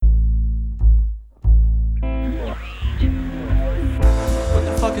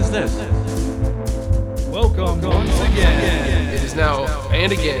is now,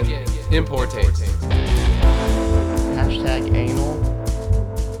 and again, Importates. Hashtag anal.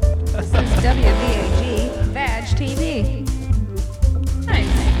 This is WVAG Vag TV.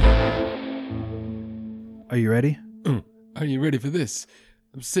 Nice. Are you ready? Are you ready for this?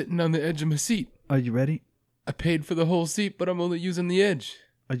 I'm sitting on the edge of my seat. Are you ready? I paid for the whole seat, but I'm only using the edge.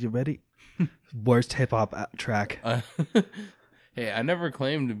 Are you ready? Worst hip hop track. Hey, I never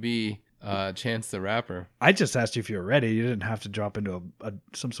claimed to be Chance the Rapper. I just asked you if you were ready. You didn't have to drop into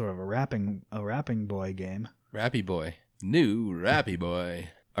some sort of a rapping boy game. Rappy Boy. New Rappy Boy.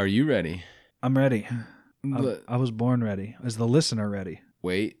 Are you ready? I'm ready. I was born ready. Is the listener ready?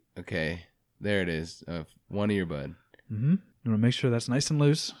 Wait. Okay. There it is. One earbud. Mm-hmm. You want to make sure that's nice and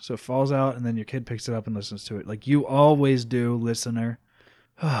loose so it falls out and then your kid picks it up and listens to it like you always do, listener.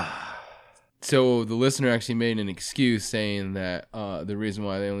 So the listener actually made an excuse saying that the reason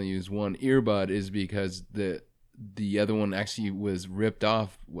why they only use one earbud is because the other one actually was ripped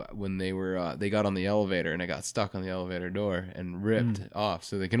off when they got on the elevator, and it got stuck on the elevator door and ripped off.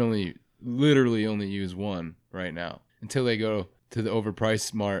 So they can literally only use one right now until they go to the overpriced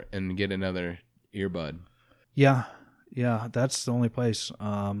Smart and get another earbud. Yeah, that's the only place.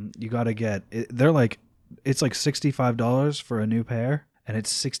 You got to get it. It's like $65 for a new pair, and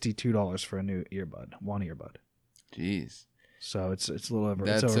it's $62 for a new earbud, one earbud. Jeez. So it's a little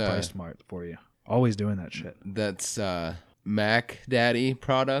it's overpriced Smart for you. Always doing that shit. That's Mac Daddy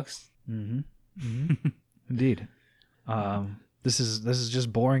products. Mm-hmm. Indeed. This is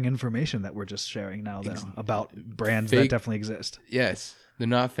just boring information that we're just sharing now though, about brands that definitely exist. Yes, they're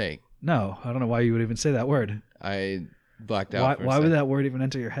not fake. No, I don't know why you would even say that word. I blacked out. Why would that word even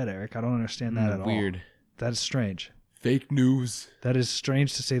enter your head, Eric? I don't understand that at all. Weird. That is strange. Fake news. That is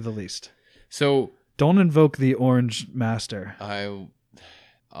strange to say the least. So don't invoke the Orange Master. I'll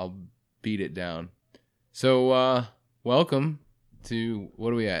beat it down. So welcome to,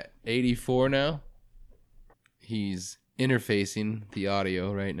 what are we at? 84 now? He's interfacing the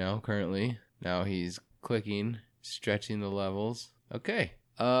audio right now currently. Now he's clicking, stretching the levels. Okay.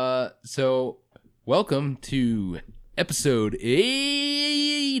 So welcome to episode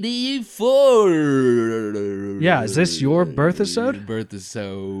 84. Yeah, is this your birth-isode?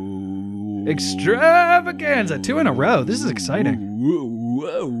 Birth-isode. Extravaganza. 2 in a row. This is exciting.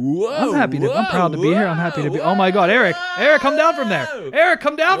 Whoa, I'm proud to be here. I'm happy to be. Oh my God, Eric, come down from there. Eric,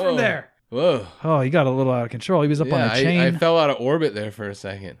 come down from there. Whoa. Oh, he got a little out of control. He was up on a chain. I fell out of orbit there for a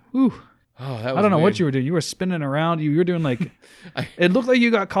second. Ooh. Oh, that was I don't know weird. what you were doing. You were spinning around. You were doing like, it looked like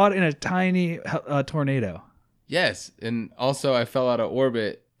you got caught in a tiny tornado. Yes, and also I fell out of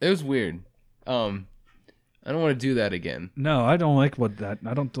orbit. It was weird. I don't want to do that again. No, I don't like what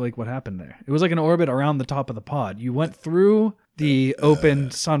happened there. It was like an orbit around the top of the pod. You went through the open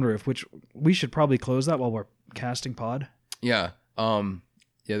sunroof, which we should probably close that while we're casting pod. Yeah.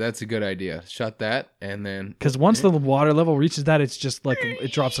 Yeah, that's a good idea. Shut that, and then because once the water level reaches that, it's just like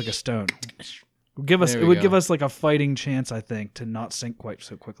it drops like a stone. It would give us like a fighting chance, I think, to not sink quite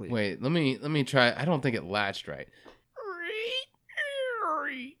so quickly. Wait, let me try. I don't think it latched right.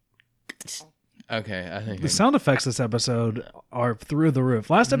 Okay, I think the sound effects this episode are through the roof.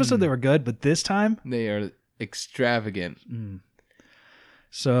 Last episode they were good, but this time they are extravagant.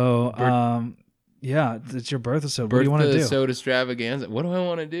 So, yeah, it's your birth episode. What do you want to do? Birth-isode extravaganza. What do I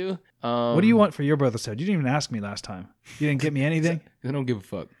want to do? What do you want for your birth episode? You didn't even ask me last time. You didn't get me anything. I don't give a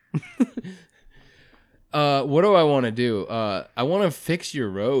fuck. What do I want to do? I want to fix your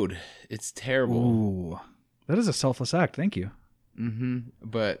road. It's terrible. Ooh, that is a selfless act. Thank you.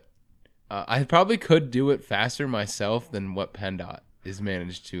 But I probably could do it faster myself than what PennDOT is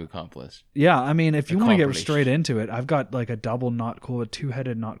managed to accomplish. Yeah, I mean, if you want to get straight into it, I've got like a double not cool, a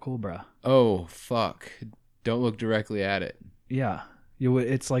 2-headed not cool, bro. Oh fuck! Don't look directly at it. Yeah,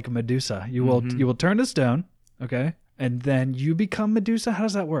 it's like Medusa. You will turn to stone, okay, and then you become Medusa. How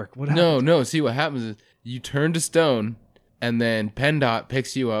does that work? What happens? No. See, what happens is you turn to stone, and then PennDOT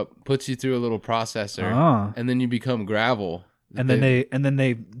picks you up, puts you through a little processor, and then you become gravel. And then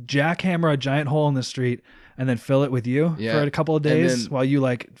they jackhammer a giant hole in the street and then fill it with you for a couple of days while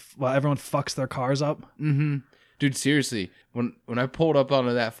everyone fucks their cars up. Mm-hmm. Dude, seriously, when I pulled up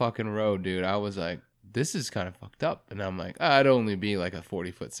onto that fucking road, dude, I was like, this is kind of fucked up. And I'm like, I'd only be like a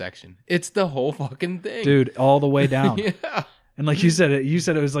 40-foot section. It's the whole fucking thing. Dude, all the way down. Yeah. And like you said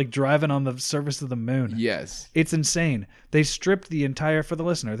it was like driving on the surface of the moon. Yes. It's insane. They stripped the entire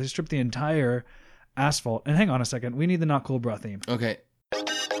asphalt. And hang on a second. We need the Not Cool Bra theme. Okay.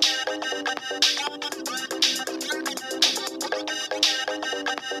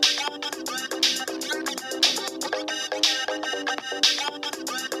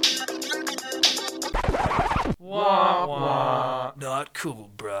 Wah, wah. Not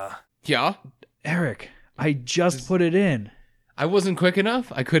cool, bruh. Yeah. Eric, I just put it in. I wasn't quick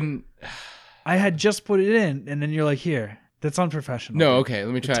enough. I couldn't. I had just put it in, and then you're like, here. That's unprofessional. No, dude. okay.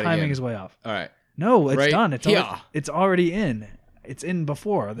 Let me The try it again. timing is way off. All right. No, it's Right done. here. It's already in. It's in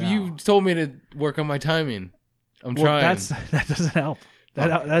before. Now. You told me to work on my timing. I'm Well, trying. that doesn't help.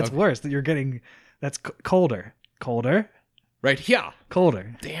 That's Okay. worse. That you're getting. That's colder. Right here.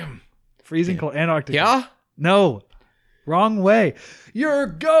 Colder. Damn. Freezing cold. Antarctica. Yeah? No. Wrong way. You're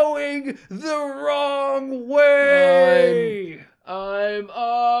going the wrong way. I'm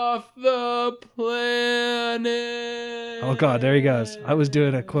off the planet. Oh God, there he goes. I was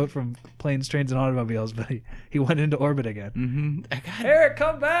doing a quote from Planes, Trains, and Automobiles, but he went into orbit again. Mm-hmm. I got it. Eric,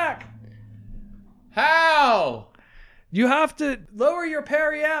 come back. How? You have to lower your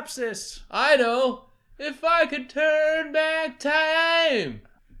periapsis. I know. If I could turn back time.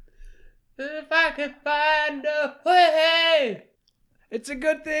 If I could find a way. It's a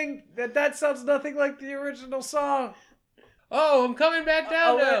good thing that sounds nothing like the original song. Oh, I'm coming back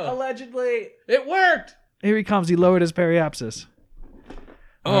down now. Allegedly. It worked. Here he comes. He lowered his periapsis.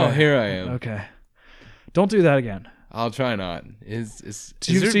 Oh, here I am. Okay. Don't do that again. I'll try not.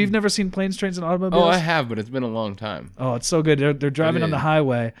 So you've never seen Planes, Trains, and Automobiles? Oh, I have, but it's been a long time. Oh, it's so good. They're driving It on the is.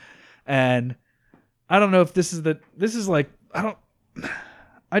 highway, and I don't know if this is like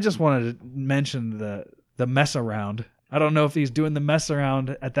I just wanted to mention the mess around. I don't know if he's doing the mess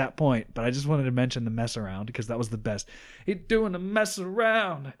around at that point, but I just wanted to mention the mess around because that was the best. He's doing the mess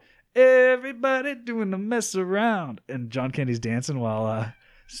around. Everybody doing the mess around, and John Candy's dancing while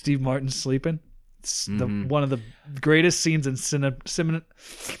Steve Martin's sleeping. It's one of the greatest scenes in cinema.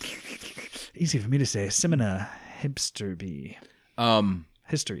 Easy for me to say. Cinema hipster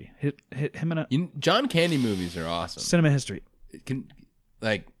history. John Candy movies are awesome. Cinema history.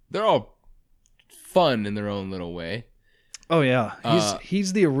 They're all fun in their own little way. Oh yeah,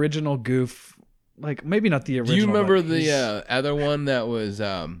 he's the original Goof. Like maybe not the original. Do you remember but the he's other one that was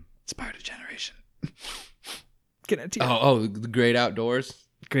inspired a generation? Get it? the Great Outdoors?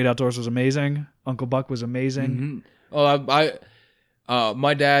 Great Outdoors was amazing. Uncle Buck was amazing. Mm-hmm. Oh,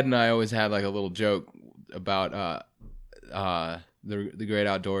 my dad and I always had like a little joke about the Great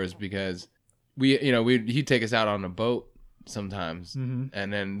Outdoors because he'd take us out on a boat sometimes, and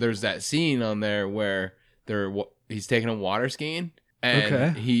then there's that scene on there where he's taking a water skiing,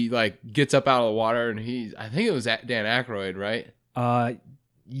 and he like gets up out of the water, and I think it was Dan Aykroyd, right?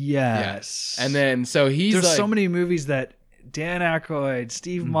 Yes. Yeah. And then so there's so many movies that Dan Aykroyd,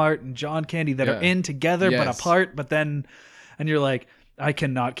 Steve Martin, John Candy that are in together but apart, but then, and you're like, I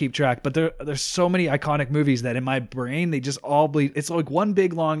cannot keep track. But there's so many iconic movies that in my brain they just all bleed. It's like one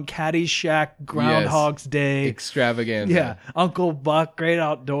big long Caddyshack, Groundhog's Day extravaganza. Yeah, Uncle Buck, Great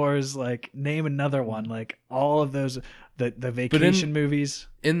Outdoors. Like name another one. Like all of those, the vacation movies.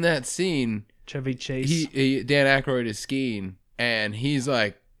 In that scene, Chevy Chase. Dan Aykroyd is skiing, and he's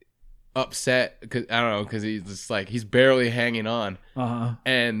like upset because he's just like he's barely hanging on,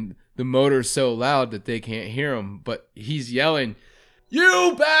 and the motor's so loud that they can't hear him, but he's yelling,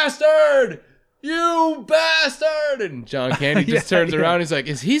 "You bastard! You bastard!" And John Candy just turns around. He's like,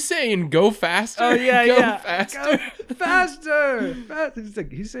 "Is he saying go faster? Oh yeah, go yeah, faster, go faster, faster."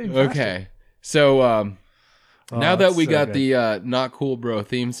 He's saying faster. Okay, so now that we got good. the Not Cool Bro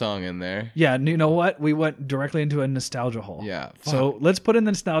theme song in there, Yeah, and you know what? We went directly into a nostalgia hole. Yeah, So let's put in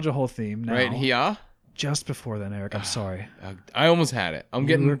the nostalgia hole theme now. right here. Just before then, Eric, I'm sorry. I almost had it. I'm You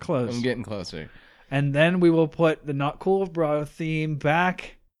getting were close. I'm getting closer. And then we will put the Not Cool Bro theme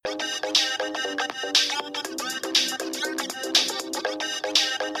back.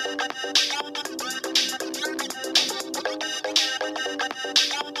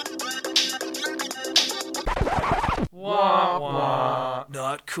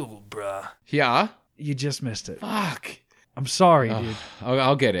 Not cool, bruh. Yeah. You just missed it. Fuck. I'm sorry, dude.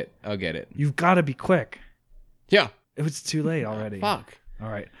 I'll get it. I'll get it. You've got to be quick. Yeah. It was too late already. Fuck. All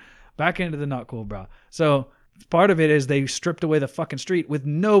right. Back into the Not Cool Bro. So part of it is they stripped away the fucking street with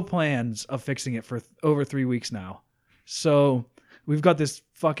no plans of fixing it for over 3 weeks now. So we've got this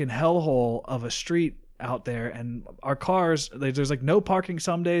fucking hellhole of a street out there, and our cars, there's like no parking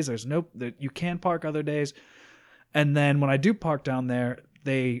some days. You can park other days. And then when I do park down there,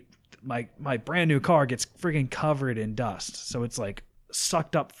 my brand new car gets freaking covered in dust. So it's like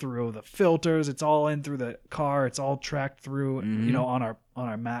sucked up through the filters. It's all in through the car. It's all tracked through, on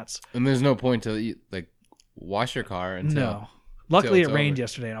our mats. And there's no point to wash your car until. No. Luckily, it it's rained over.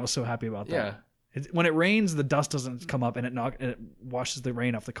 yesterday, and I was so happy about that. Yeah. When it rains, the dust doesn't come up, and it washes the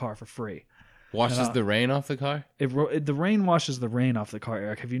rain off the car for free. Washes the rain off the car? The rain washes the rain off the car,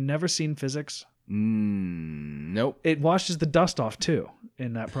 Eric. Have you never seen physics? Nope. It washes the dust off too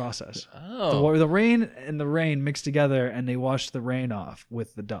in that process. Oh. The rain and the rain mix together, and they wash the rain off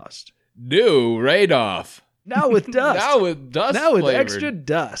with the dust. New Radoff. Now with dust. Now with dust Now with flavored. extra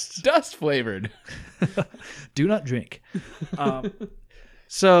dust. Dust flavored. Do not drink.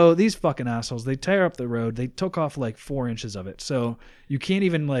 So these fucking assholes, they tear up the road. They took off like 4 inches of it. So you can't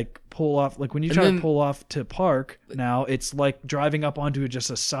even like pull off. Like when you try to pull off to park now, it's like driving up onto just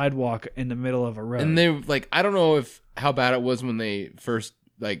a sidewalk in the middle of a road. And they like, I don't know how bad it was when they first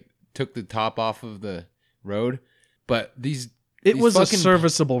like took the top off of the road, but it was a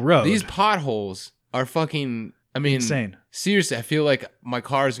serviceable road. These potholes are fucking, I mean, insane. Seriously, I feel like my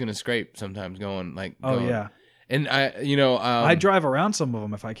car is gonna scrape sometimes going. Oh yeah. And I drive around some of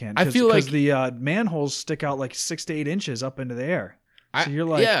them if I can. I feel like the manholes stick out like 6 to 8 inches up into the air. So you're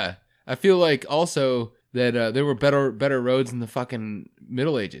like, yeah. I feel like also that there were better roads in the fucking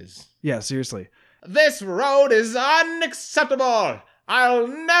Middle Ages. Yeah, seriously. This road is unacceptable. I'll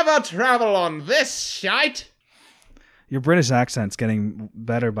never travel on this shite. Your British accent's getting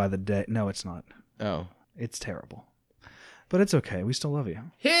better by the day. No, it's not. Oh, it's terrible. But it's okay. We still love you.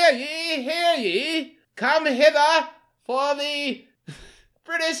 Hear ye. Come hither for the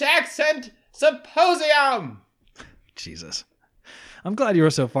British accent symposium. Jesus. I'm glad you were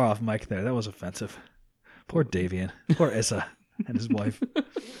so far off mic there. That was offensive. Poor Davian. Poor Issa and his wife.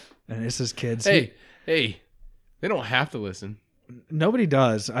 And Issa's kids. Hey. They don't have to listen. Nobody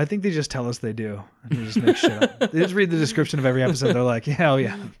does. I think they just tell us they do. And they just make shit up. They just read the description of every episode. They're like, yeah, oh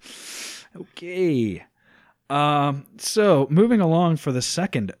yeah. Okay. So moving along for the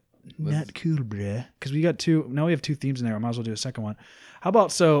second. Not cool, bruh. Because we got 2. Now we have 2 themes in there. I might as well do a second one. How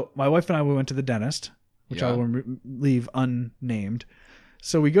about, so my wife and I, we went to the dentist, which I will leave unnamed.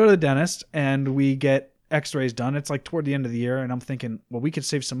 So we go to the dentist and we get x-rays done. It's like toward the end of the year. And I'm thinking, well, we could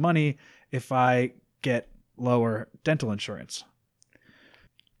save some money if I get lower dental insurance.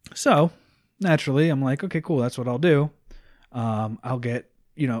 So naturally, I'm like, okay, cool. That's what I'll do. I'll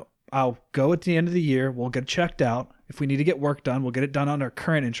go at the end of the year. We'll get checked out. If we need to get work done, we'll get it done on our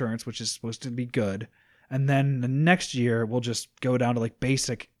current insurance, which is supposed to be good. And then the next year, we'll just go down to like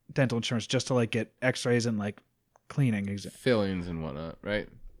basic dental insurance just to like get x-rays and like cleaning. Fillings and whatnot, right?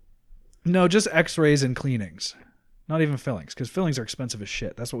 No, just x-rays and cleanings. Not even fillings, because fillings are expensive as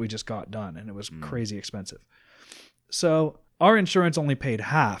shit. That's what we just got done, and it was crazy expensive. So our insurance only paid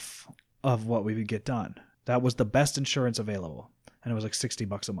half of what we would get done. That was the best insurance available. And it was like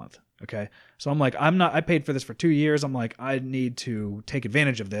 $60 a month. Okay. So I'm like, I paid for this for 2 years. I'm like, I need to take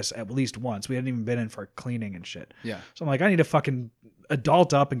advantage of this at least once. We hadn't even been in for cleaning and shit. Yeah. So I'm like, I need to fucking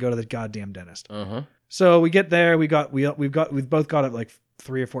adult up and go to the goddamn dentist. Uh-huh. So we get there. We've both got like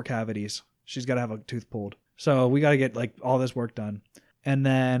 3 or 4 cavities. She's got to have a tooth pulled. So we got to get like all this work done. And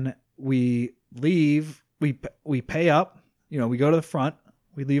then we leave, we pay up, we go to the front,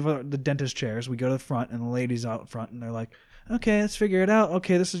 we leave the dentist chairs. We go to the front and the ladies out front and they're like, okay, let's figure it out.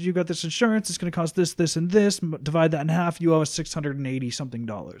 Okay, you got this insurance. It's going to cost this, this, and this. Divide that in half. You owe us $680 something.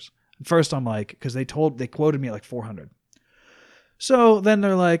 First, I'm like, because they quoted me at like $400. So then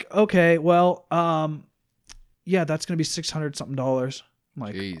they're like, okay, well, yeah, that's going to be $600 something. I'm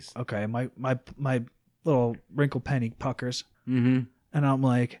like, jeez. Okay, my little wrinkle penny puckers. Mm-hmm. And I'm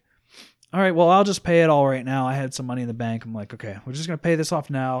like, all right, well, I'll just pay it all right now. I had some money in the bank. I'm like, okay, we're just going to pay this off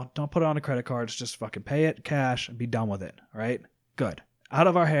now. Don't put it on a credit card. Just fucking pay it cash and be done with it. All right? Good. Out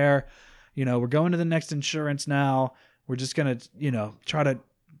of our hair. We're going to the next insurance now. We're just going to, try to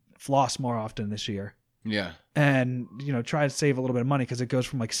floss more often this year. Yeah. And, try to save a little bit of money because it goes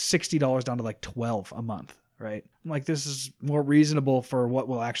from like $60 down to like $12 a month. Right? I'm like, this is more reasonable for what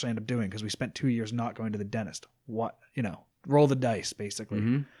we'll actually end up doing because we spent 2 years not going to the dentist. What, roll the dice, basically.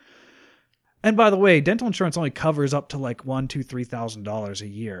 Mm-hmm. And by the way, dental insurance only covers up to like $1,000, $2,000, $3,000 a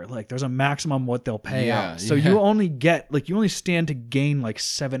year. Like there's a maximum what they'll pay out. So you only stand to gain like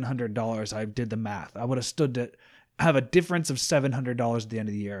 $700. I did the math. I would have stood to have a difference of $700 at the end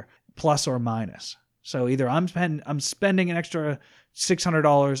of the year, plus or minus. So either I'm spending an extra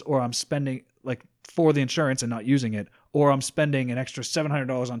 $600 or I'm spending like for the insurance and not using it, or I'm spending an extra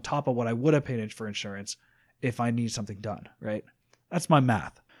 $700 on top of what I would have paid for insurance if I need something done, right? That's my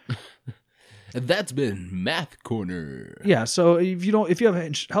math. And that's been Math Corner. Yeah, so if you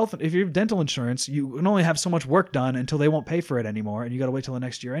have dental insurance, you can only have so much work done until they won't pay for it anymore, and you got to wait till the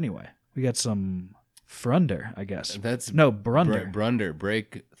next year anyway. We got some frunder, I guess. Brunder. Brunder,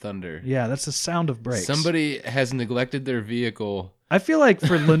 brake thunder. Yeah, that's the sound of brakes. Somebody has neglected their vehicle. I feel like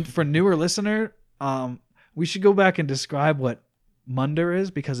for newer listener, we should go back and describe what munder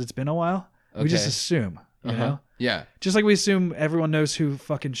is because it's been a while. Okay. We just assume. You know? Yeah. Just like we assume everyone knows who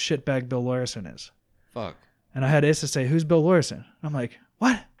fucking shitbag Bill Lawlerson is. Fuck. And I had Issa say, "Who's Bill Lawlerson?" I'm like,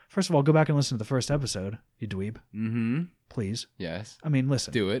 "What?" First of all, go back and listen to the first episode, you dweeb. Mm-hmm. Please. Yes. I mean,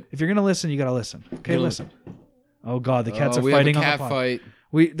 listen. Do it. If you're gonna listen, you gotta listen. Okay, It'll- listen. Oh God, the cats are we fighting have a on cat the pod.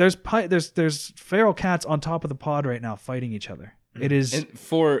 fight. There's feral cats on top of the pod right now fighting each other. It is And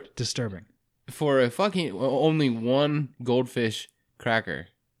for disturbing. a fucking only one goldfish cracker.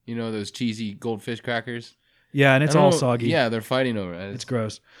 You know those cheesy goldfish crackers? Yeah, and it's I don't all know- soggy. Yeah, they're fighting over it. It's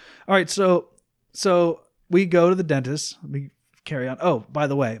gross. All right, so we go to the dentist. We carry on. Oh, by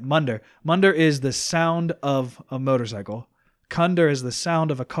the way, Munder. Munder is the sound of a motorcycle. Kunder is the sound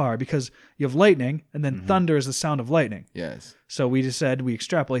of a car because you have lightning, and then thunder is the sound of lightning. Yes. So we just said we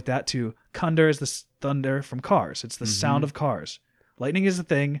extrapolate that to Kunder is the thunder from cars. It's the sound of cars. Lightning is a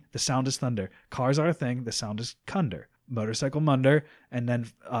thing. The sound is thunder. Cars are a thing. The sound is Kunder. Motorcycle Munder, and then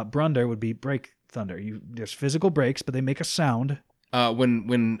Brunder would be brake thunder. There's physical brakes, but they make a sound.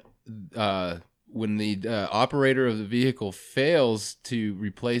 When the operator of the vehicle fails to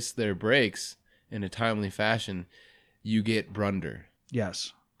replace their brakes in a timely fashion, you get Brunder.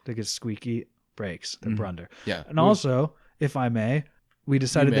 Yes, they get squeaky brakes. They're Brunder. Yeah. And also, if I may, we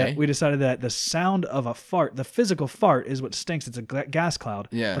decided that the sound of a fart, the physical fart, is what stinks. It's a gas cloud.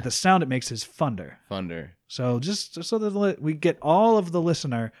 Yeah. But the sound it makes is thunder. Thunder. So just so that we get all of the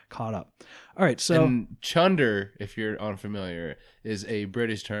listener caught up. All right. So And chunder, if you're unfamiliar, is a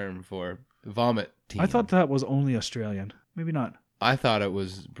British term for vomit team. I thought that was only Australian. Maybe not. I thought it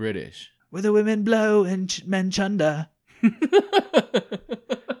was British. Where the women blow and men chunder.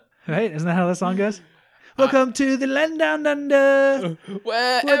 Right? Isn't that how that song goes? Welcome to the land down under,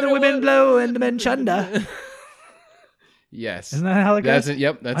 where the women blow and the men chunder. Yes. Isn't that how it goes? That's it.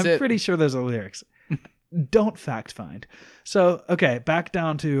 Yep, that's I'm it. pretty sure those are lyrics. Don't fact find. So, okay, back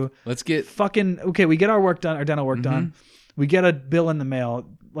down to Let's get okay, we get our work done, our dental work done. We get a bill in the mail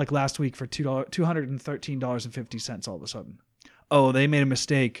like last week for $213.50 all of a sudden. Oh, they made a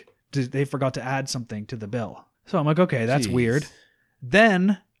mistake. They forgot to add something to the bill. So I'm like, okay, that's Jeez. weird.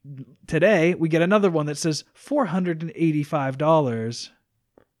 Then today we get another one that says $485.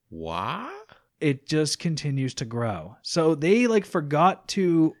 what? It just continues to grow. So they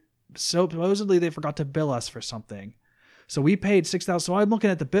supposedly they forgot to bill us for something. So we paid $6,000. So I'm looking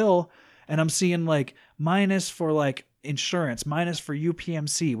at the bill and I'm seeing like minus for like insurance, minus for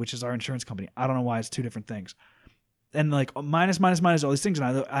UPMC, which is our insurance company. I don't know why it's two different things. And like minus all these things, and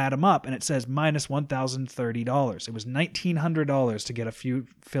I add them up, and it says minus $1,030. It was $1,900 to get a few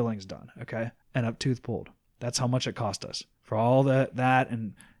fillings done, okay, and a tooth pulled. That's how much it cost us for all that,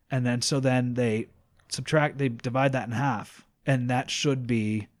 and then they divide that in half, and that should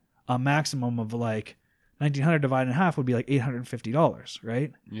be a maximum of like $1,900 divided in half would be like $850,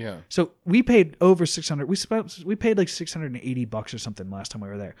 right? Yeah. So we paid over $600. We paid like $680 or something last time we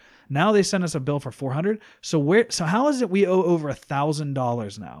were there. Now they sent us a bill for $400. So how is it we owe over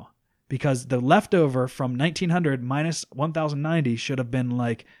 $1,000 now? Because the leftover from $1,900 minus $1,090 should have been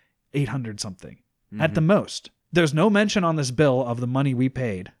like $800 something at the most. There's no mention on this bill of the money we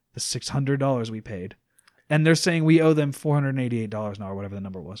paid, the $600 we paid, and they're saying we owe them $488 now or whatever the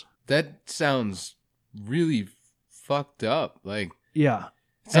number was. That sounds really fucked up. Like, Yeah.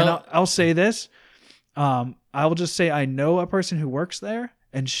 So- And I'll say this. I will just say I know a person who works there,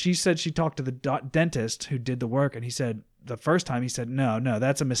 and she said she talked to the dentist who did the work, and he said the first time he said, no,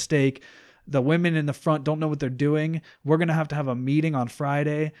 that's a mistake. The women in the front don't know what they're doing. We're going to have a meeting on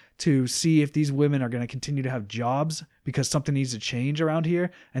Friday to see if these women are going to continue to have jobs because something needs to change around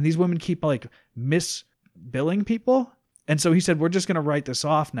here. And these women keep like misbilling people. And so he said, we're just going to write this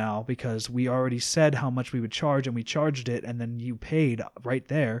off now because we already said how much we would charge and we charged it and then you paid right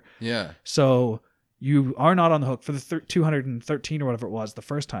there. yeah. So you are not on the hook for the 213 or whatever it was the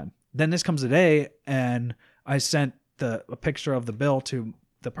first time. Then this comes today and I sent a picture of the bill to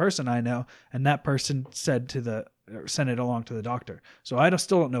the person I know and that person sent it along to the doctor. So I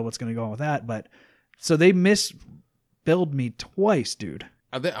still don't know what's going to go on with that. But so they misbilled me twice, dude.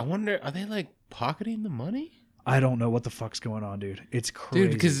 I wonder, are they like pocketing the money? I don't know what the fuck's going on, dude. It's crazy.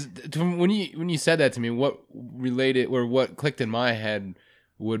 Dude, because when you said that to me, what related or what clicked in my head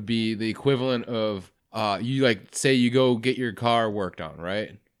would be the equivalent of you like say you go get your car worked on,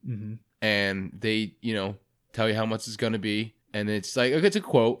 right? Mm-hmm. And they tell you how much it's going to be, and it's like it's a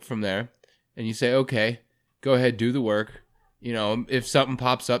quote from there, and you say okay, go ahead, do the work. If something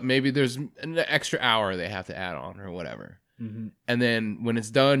pops up, maybe there's an extra hour they have to add on or whatever. Mm-hmm. And then when it's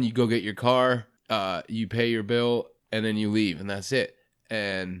done, you go get your car. You pay your bill and then you leave and that's it.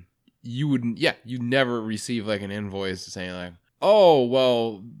 And you never receive like an invoice saying like, oh,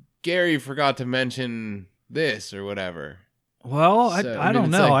 well, Gary forgot to mention this or whatever. Well, So, I don't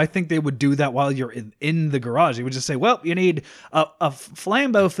it's know. like- I think they would do that while you're in the garage. They would just say, well, you need a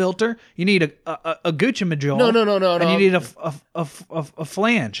Flambeau filter. You need a Gucci Majol. No. And you need a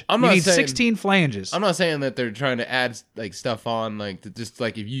flange. I'm you not need saying- 16 flanges. I'm not saying that they're trying to add like stuff on, like to just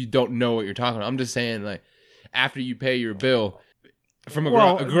like if you don't know what you're talking about. I'm just saying like after you pay your bill from a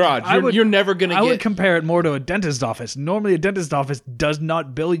garage, you're never gonna I get. would compare it more to a dentist office. Normally, a dentist office does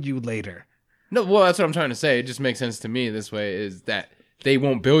not bill you later. No, well, that's what I'm trying to say. It just makes sense to me this way is that they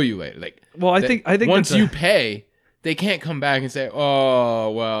won't bill you later. Like, Well, I that think once that's you pay, they can't come back and say,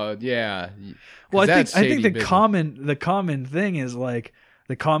 "Oh, well, yeah." 'Cause Well, I that's think shady the business. common thing is like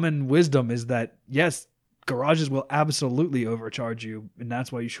the common wisdom is that yes, garages will absolutely overcharge you, and that's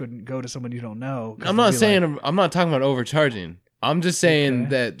why you shouldn't go to someone you don't know. 'Cause I'm they'll not be saying like, I'm not talking about overcharging. I'm just saying okay,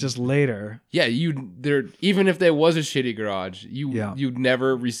 that just later. yeah, even if there was a shitty garage, Yeah. you'd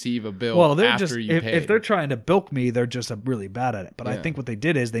never receive a bill Well, they're after just you paid. if they're trying to bilk me, they're just really bad at it. But I Yeah. think what they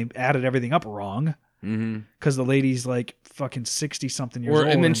did is they added everything up wrong because the lady's like fucking 60 something years old.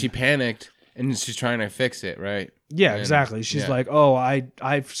 and then she panicked and she's trying to fix it, right? Yeah, And- exactly. She's yeah. like, "Oh,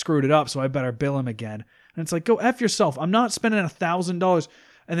 I've screwed it up, so I better bill him again." And it's like, "Go F yourself. I'm not spending $1,000."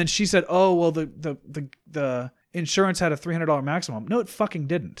 And then she said, "Oh, well the insurance had a $300 maximum." No, it fucking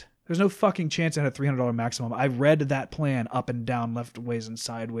didn't. There's no fucking chance it had a $300 maximum. I read that plan up and down, left ways and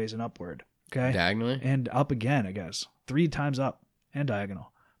sideways and upward. Okay? Diagonally. And up again, I guess. 3 times up and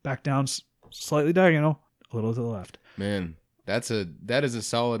diagonal. Back down slightly diagonal, a little to the left. Man, that is a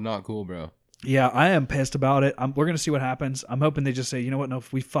solid not cool, bro. Yeah, I am pissed about it. We're going to see what happens. I'm hoping they just say, you know what, no,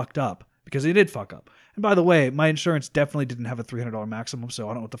 if we fucked up. Because they did fuck up. And by the way, my insurance definitely didn't have a $300 maximum, so I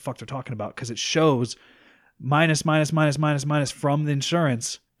don't know what the fuck they're talking about. Because it shows minus from the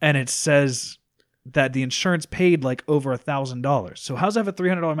insurance, and it says that the insurance paid like over $1,000. So how's that have a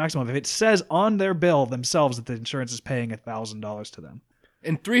 $300 maximum if it says on their bill themselves that the insurance is paying $1,000 to them?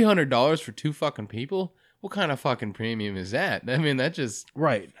 And $300 for 2 fucking people? What kind of fucking premium is that? I mean, that just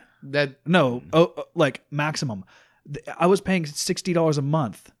Right. that No, like maximum. I was paying $60 a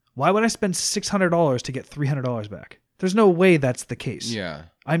month. Why would I spend $600 to get $300 back? There's no way that's the case. yeah.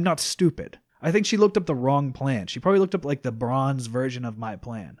 I'm not stupid. I think she looked up the wrong plan. She probably looked up like the bronze version of my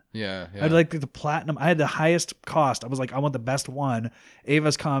plan. Yeah. I had like the platinum. I had the highest cost. I was like, I want the best one.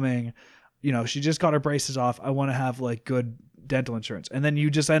 Ava's coming. You know, she just got her braces off. I want to have like good dental insurance. And then you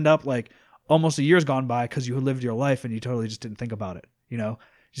just end up like almost a year's gone by because you lived your life and you totally just didn't think about it. You know,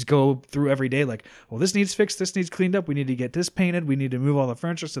 just go through every day like, well, this needs fixed. This needs cleaned up. We need to get this painted. We need to move all the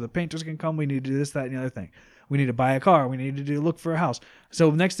furniture so the painters can come. We need to do this, that, and the other thing. We need to buy a car. We need to look for a house.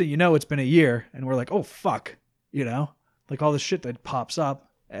 So next thing you know, it's been a year and we're like, oh, fuck, you know, like all this shit that pops up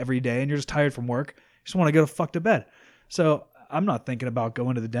every day and you're just tired from work. You just want to go to fuck to bed. So I'm not thinking about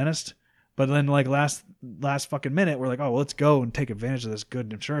going to the dentist. But then like last fucking minute, we're like, oh, well, let's go and take advantage of this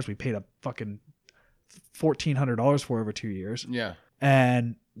good insurance. We paid a fucking $1,400 for over 2 years Yeah.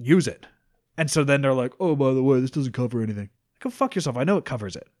 and use it. And so then they're like, oh, by the way, this doesn't cover anything. Go fuck yourself. I know it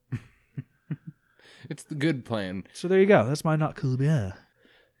covers it. It's the good plan. So there you go. That's my not cool, bruh.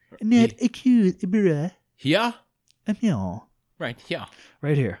 Not a cool, bruh. Yeah. Yeah. Right. Yeah.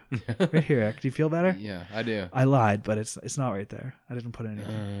 Right here. Right here, Ek. Do you feel better? Yeah, I do. I lied, but it's not right there. I didn't put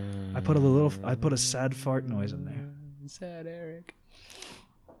anything. I put a sad fart noise in there. Sad Eric.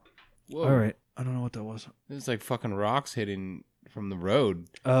 Whoa. All right. I don't know what that was. It's like fucking rocks hitting from the road.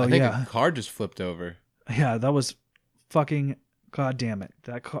 Oh, I think yeah. a car just flipped over. Yeah, that was fucking goddamn it.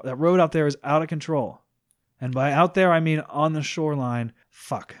 That road out there is out of control. And by out there, I mean on the shoreline.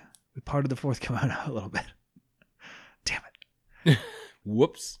 Fuck. We parted the fourth kimono a little bit. Damn it.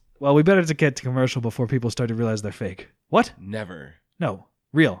 Whoops. Well, we better to get to commercial before people start to realize they're fake. What? Never. No.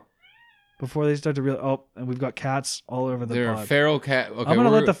 Real. Before they start to realize. Oh, and we've got cats all over the There are pod. feral cat. Okay, I'm going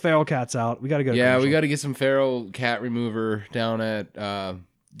to let we're- the feral cats out. We got to go to Yeah, we commercial. got to get some feral cat remover down at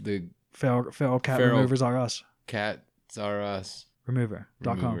the Feral cat Feral- removers are us. Cats Are Us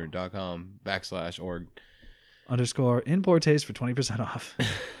Remover.com remover.com/org. _ in poor taste for 20% off.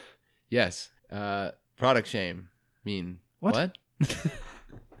 Yes. Product shame. Mean What?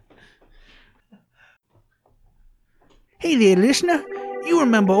 Hey there, listener. You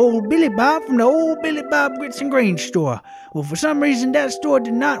remember old Billy Bob from the old Billy Bob Grits and Grain store. Well, for some reason, that store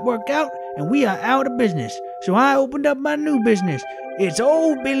did not work out, and we are out of business. So I opened up my new business. It's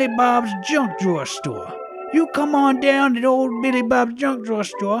old Billy Bob's Junk Drawer Store. You come on down to the old Billy Bob's Junk Drawer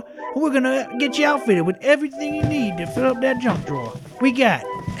Store, and we're gonna get you outfitted with everything you need to fill up that junk drawer. We got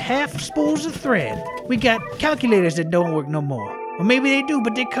half spools of thread. We got calculators that don't work no more. Or maybe they do,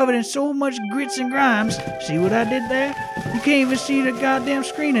 but they're covered in so much grits and grimes. See what I did there? You can't even see the goddamn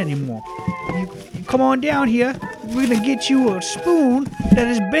screen anymore. You come on down here. We're gonna get you a spoon that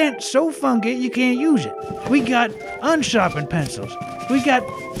is bent so funky you can't use it. We got unsharpened pencils. We got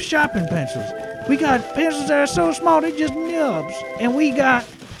sharpened pencils. We got pencils that are so small they're just nubs. And we got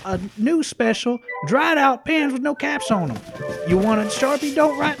a new special dried out pens with no caps on them. You want a Sharpie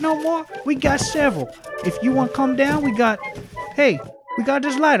don't write no more? We got several. If you want to come down, we got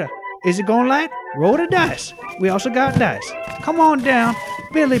this lighter. Is it gonna light? Roll the dice. We also got dice. Come on down,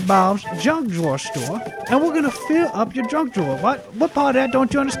 Billy Bob's Junk Drawer Store, and we're gonna fill up your junk drawer. What part of that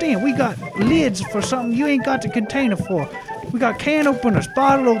don't you understand? We got lids for something you ain't got the container for. We got can openers,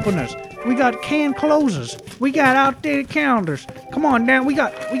 bottle openers. We got can closers. We got outdated calendars. Come on down. We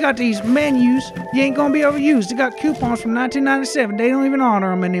got these menus you ain't gonna be able to use. They got coupons from 1997. They don't even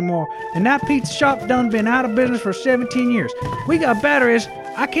honor them anymore. And that pizza shop done been out of business for 17 years. We got batteries.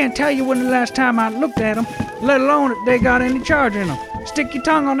 I can't tell you when the last time I looked at them, let alone if they got any charge in them. Stick your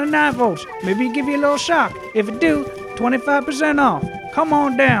tongue on the 9 volts. Maybe it give you a little shock. If it do, 25% off. Come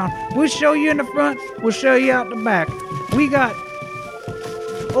on down. We'll show you in the front. We'll show you out the back. We got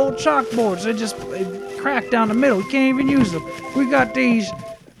old chalkboards. They just crack down the middle. We can't even use them. We got these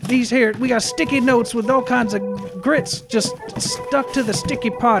here. We got sticky notes with all kinds of grits just stuck to the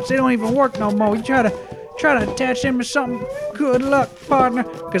sticky parts. They don't even work no more. You try to attach them to something. Good luck, partner,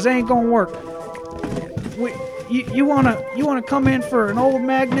 because they ain't gonna work. You wanna come in for an old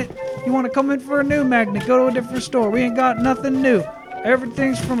magnet? You wanna come in for a new magnet? Go to a different store. We ain't got nothing new.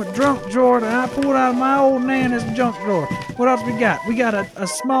 Everything's from a junk drawer that I pulled out of my old nana's junk drawer. What else we got? We got a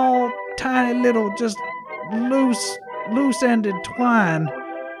small, tiny little, just loose-ended twine.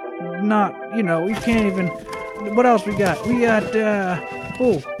 Not, you can't even... What else we got? We got,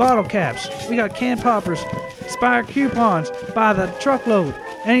 bottle caps. We got can poppers, Spire coupons by the truckload.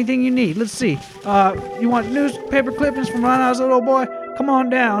 Anything you need. Let's see. You want newspaper clippings from when I was a little boy? Come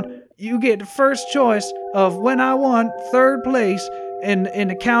on down. You get the first choice of when I won 3rd place in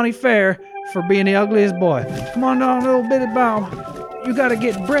the county fair for being the ugliest boy. Come on down, little Billy Bob. You gotta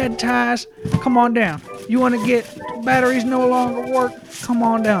get bread ties. Come on down. You want to get batteries no longer work? Come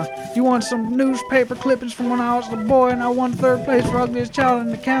on down. You want some newspaper clippings from when I was a boy and I won 3rd place for ugliest child in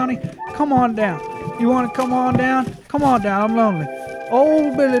the county? Come on down. You want to come on down? Come on down. I'm lonely.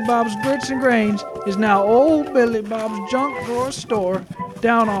 Old Billy Bob's Grits and Grains is now Old Billy Bob's Junk Drawer Store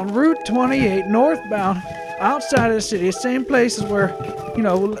down on Route 28 northbound outside of the city. Same places where,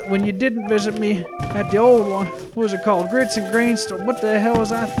 when you didn't visit me at the old one, what was it called? Grits and Grains Store. What the hell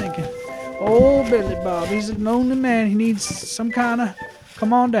was I thinking? Old Billy Bob, he's a lonely man. He needs some kind of...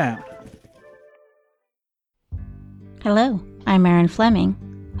 Come on down. Hello, I'm Erin Fleming,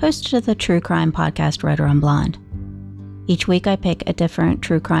 host of the true crime podcast Red Rum Blonde. Each week I pick a different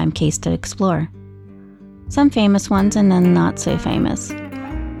true crime case to explore. Some famous ones and then not so famous.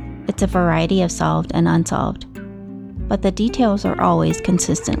 It's a variety of solved and unsolved, but the details are always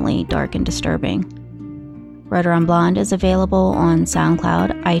consistently dark and disturbing. Red Rum Blonde is available on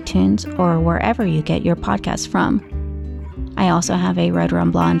SoundCloud, iTunes, or wherever you get your podcasts from. I also have a Red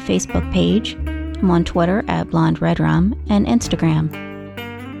Rum Blonde Facebook page. I'm on Twitter at Blonde Red Rum and Instagram.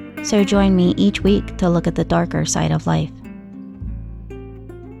 So join me each week to look at the darker side of life.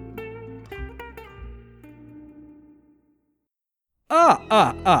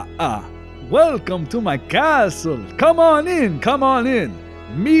 Welcome to my castle. Come on in.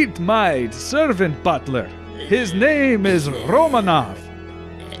 Meet my servant butler. His name is Romanov.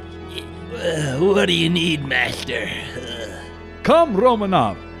 What do you need, master? Come,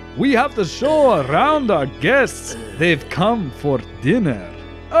 Romanov. We have to show around our guests. They've come for dinner.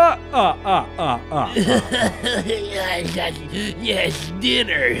 Yes,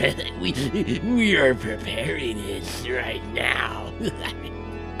 dinner. We are preparing it right now.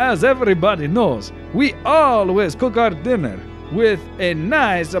 As everybody knows, we always cook our dinner with a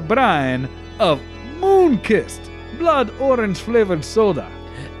nice brine of Moonkissed blood orange flavored soda.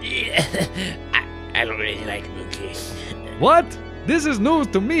 I don't really like Moonkissed. What? This is news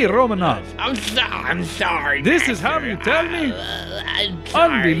to me, Romanov. I'm sorry. This master. is how you tell me? I'm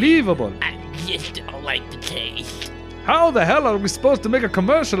sorry. Unbelievable. I just don't like the taste. How the hell are we supposed to make a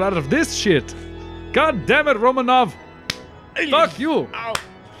commercial out of this shit? God damn it, Romanov. Fuck you. Oh,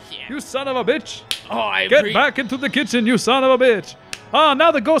 shit. You son of a bitch. Oh, Get back into the kitchen, you son of a bitch. Ah,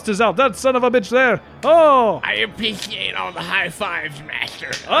 now the ghost is out. That son of a bitch there. Oh. I appreciate all the high fives,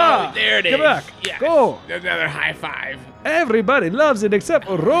 master. Ah, oh, there it is. get back. Yes. Go. Another high five. Everybody loves it except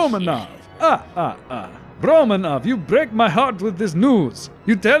for Romanov. Romanov, you break my heart with this news.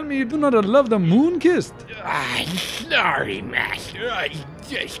 You tell me you do not love the Moonkist? Sorry, Master.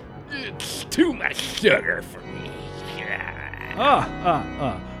 It's too much sugar for me.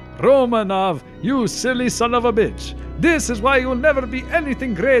 Romanov, you silly son of a bitch. This is why you'll never be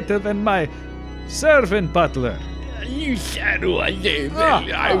anything greater than my servant butler. You said one day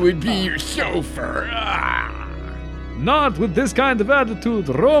that I would be your chauffeur. Not with this kind of attitude,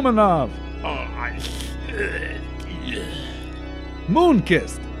 Romanov.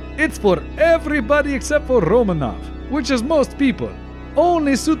 Moonkist. It's for everybody except for Romanov, which is most people.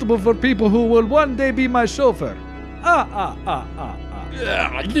 Only suitable for people who will one day be my chauffeur.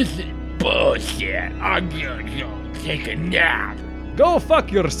 This is bullshit. I'm gonna go take a nap. Go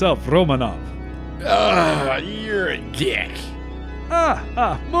fuck yourself, Romanov. You're a dick.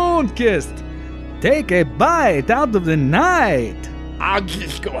 Moonkist. Take a bite out of the night. I'll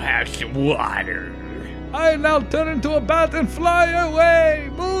just go have some water. I now turn into a bat and fly away.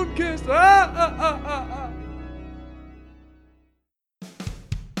 Moonkist.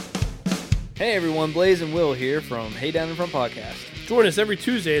 Hey everyone, Blaze and Will here from Hey Down in Front Podcast. Join us every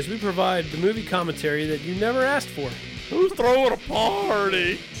Tuesday as we provide the movie commentary that you never asked for. Who's throwing a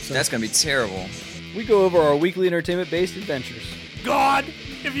party? That's gonna be terrible. We go over our weekly entertainment-based adventures. God,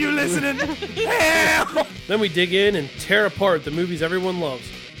 if you're listening, help! Then we dig in and tear apart the movies everyone loves.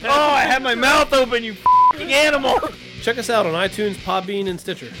 Oh, I had my mouth open, you f***ing animal! Check us out on iTunes, Podbean, and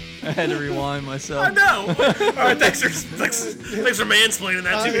Stitcher. I had to rewind myself. I know! Alright, thanks for mansplaining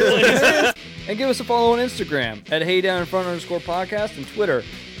that to me, ladies. And give us a follow on Instagram at HeyDownInFront_podcast and Twitter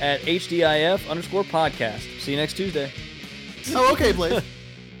at HDIF_podcast. See you next Tuesday. Oh, okay, Blaze.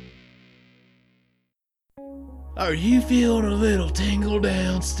 Are you feeling a little tingle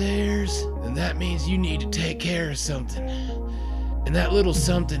downstairs? Then that means you need to take care of something. And that little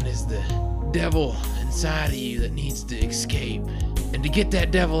something is the devil inside of you that needs to escape. And to get that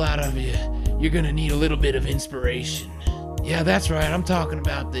devil out of you, you're gonna need a little bit of inspiration. Yeah, that's right, I'm talking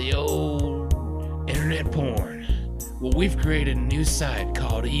about the old internet porn. Well, we've created a new site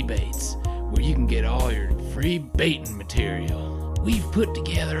called eBaits, where you can get all your free baiting material. We've put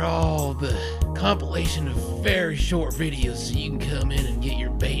together all the compilation of very short videos so you can come in and get your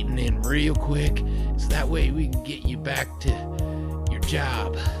baiting in real quick, so that way we can get you back to your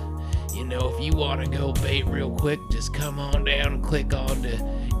job. You know, if you want to go bait real quick, just come on down and click on to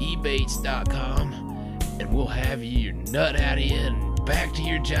ebaits.com and we'll have you your nut out of you and back to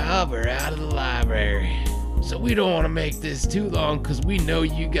your job or out of the library. So we don't want to make this too long because we know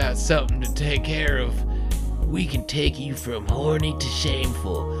you got something to take care of. We can take you from horny to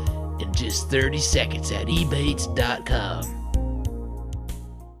shameful in just 30 seconds at ebaits.com.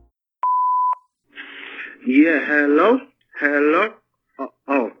 Yeah, hello? Hello?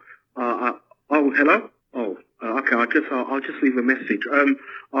 Hello? Okay, I'll just leave a message.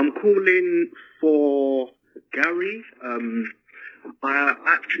 I'm calling for Gary. I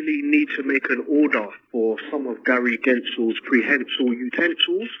actually need to make an order for some of Gary Gensel's prehensile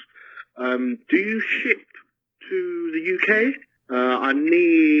utensils. Do you ship to the UK? I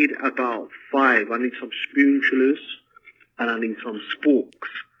need about 5. I need some spoonchulas and I need some sporks.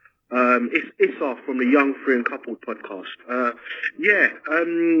 It's Issa from the Young Free and Coupled podcast.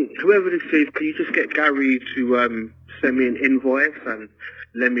 Whoever this is, can you just get Gary to send me an invoice and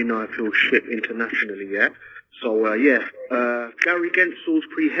let me know if he'll ship internationally, yeah? So, Gary Gensel's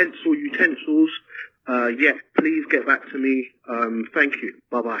prehensile utensils. Please get back to me. Thank you.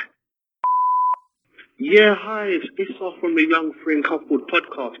 Bye-bye. Yeah, hi, it's Issa from the Young Free and Coupled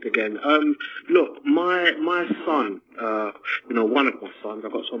podcast again. Look, my son, one of my sons,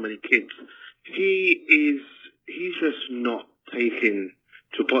 I've got so many kids, he's just not taking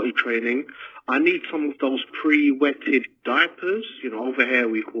to potty training. I need some of those pre-wetted diapers, over here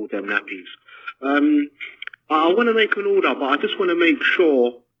we call them nappies. I want to make an order, but I just want to make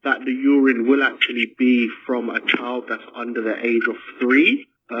sure that the urine will actually be from a child that's under the age of 3.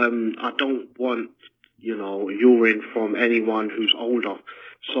 I don't want urine from anyone who's older.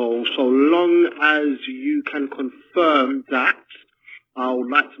 So long as you can confirm that, I would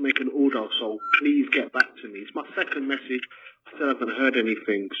like to make an order, so please get back to me. It's my second message. I still haven't heard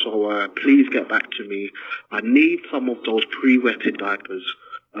anything, so please get back to me. I need some of those pre-wetted diapers,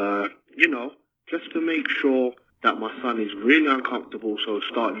 just to make sure that my son is really uncomfortable, so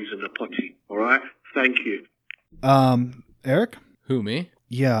start using the potty, alright? Thank you. Eric? Who, me?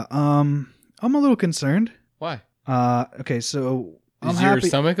 Yeah, I'm a little concerned. Why? Okay, so Is your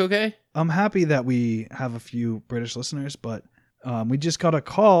stomach okay? I'm happy that we have a few British listeners, but we just got a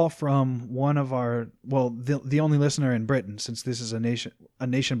call from one of our, the only listener in Britain, since this is a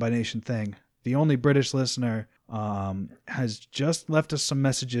nation by nation thing. the only British listener, has just left us some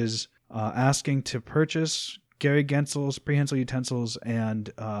messages asking to purchase Gary Gensel's prehensile utensils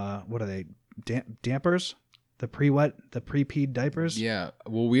and what are they? Dampers? The pre-peed diapers? Yeah.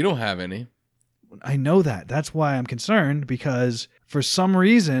 Well, we don't have any. I know that. That's why I'm concerned, because for some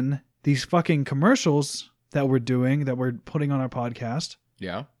reason, these fucking commercials that we're doing, that we're putting on our podcast,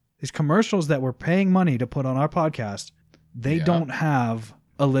 Yeah. these commercials that we're paying money to put on our podcast, they don't have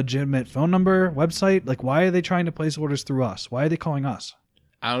a legitimate phone number, website. Like, why are they trying to place orders through us? Why are they calling us?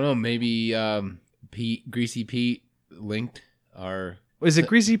 I don't know. Maybe Greasy Pete linked our... Is it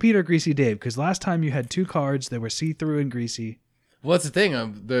Greasy Pete or Greasy Dave? Because last time you had two cards that were see-through and greasy. Well, that's the thing.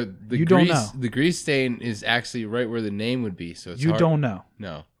 The you grease, don't know. The grease stain is actually right where the name would be. So it's You hard. don't know.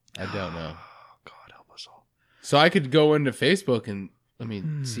 No, I don't know. God help us all. So I could go into Facebook and let me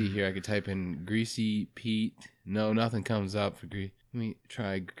see here. I could type in Greasy Pete. No, nothing comes up for Greasy. Let me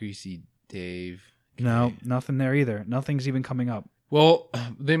try Greasy Dave. Okay. No, nothing there either. Nothing's even coming up. Well,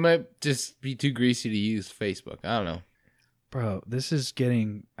 they might just be too greasy to use Facebook. I don't know. Bro, this is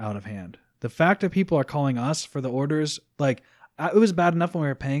getting out of hand. The fact that people are calling us for the orders, like, it was bad enough when we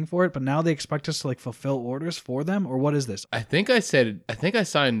were paying for it, but now they expect us to, like, fulfill orders for them? Or what is this? I think I signed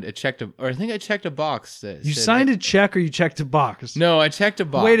a check to, or I think I checked a box. That You said signed a check or you checked a box? No, I checked a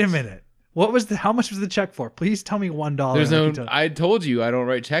box. Wait a minute. How much was the check for? Please tell me $1. There's no, I told you I don't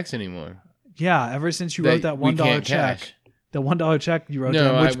write checks anymore. Yeah, ever since you wrote that $1 check. Cash. The $1 check you wrote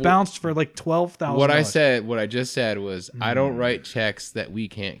down, which bounced for like $12,000. What I just said was, I don't write checks that we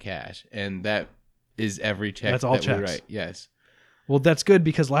can't cash, and that is every check. That's all that checks. we write. Yes. Well, that's good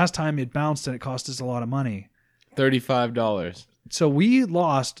because last time it bounced and it cost us a lot of money. $35. So we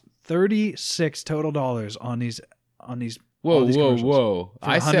lost $36 total dollars on these. Whoa!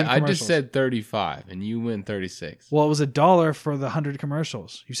 I just said 35, and you win 36. Well, it was $1 for the 100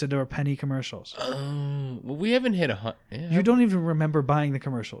 commercials. You said there were penny commercials. Well, we haven't hit 100. Yeah. You don't even remember buying the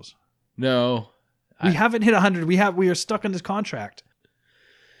commercials. No, we haven't hit 100. We are stuck in this contract.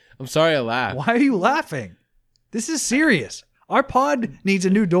 I'm sorry, I laughed. Why are you laughing? This is serious. Our pod needs a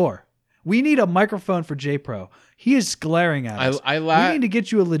new door. We need a microphone for J-Pro. He is glaring at us. I laugh. We need to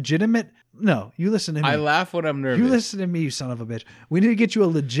get you a legitimate. No, you listen to me. I laugh when I'm nervous. You listen to me, you son of a bitch. We need to get you a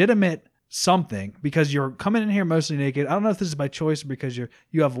legitimate something because you're coming in here mostly naked. I don't know if this is by choice or because you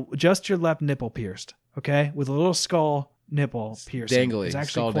have just your left nipple pierced, okay, with a little skull nipple piercing. Dangly, it's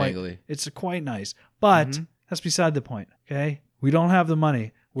actually skull dangly. It's quite nice, but that's beside the point. Okay, we don't have the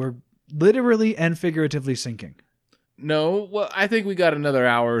money. We're literally and figuratively sinking. No, well, I think we got another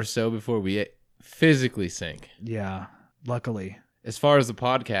hour or so before we physically sink. Yeah, luckily. As far as the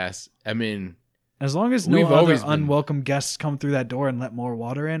podcast, I mean, as long as no other unwelcome guests come through that door and let more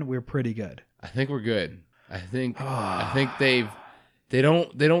water in, we're pretty good. I think we're good. I think they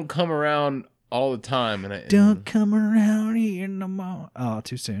don't come around all the time, and don't come around here no more. Oh,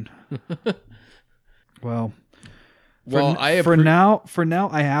 too soon. Well, for now,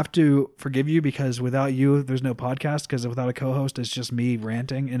 I have to forgive you because without you, there's no podcast. Because without a co-host, it's just me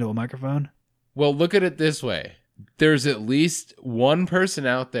ranting into a microphone. Well, look at it this way. There's at least one person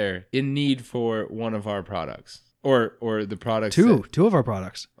out there in need for one of our products or the products. Two of our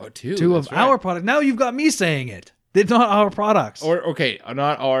products. Oh, two. Two of our products. Now you've got me saying it. They're not our products. Or, okay,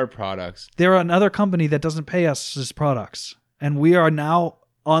 not our products. They're another company that doesn't pay us as products. And we are now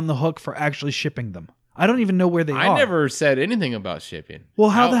on the hook for actually shipping them. I don't even know where they are. I never said anything about shipping. Well,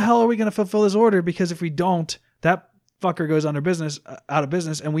 how the hell are we going to fulfill this order? Because if we don't, that fucker goes out of business,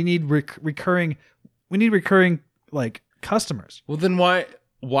 and we need recurring like customers. Well, then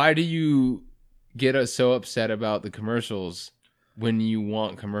why do you get us so upset about the commercials when you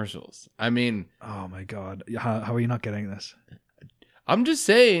want commercials? I mean, oh my God, how are you not getting this? I'm just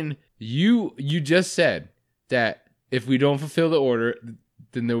saying, you just said that if we don't fulfill the order,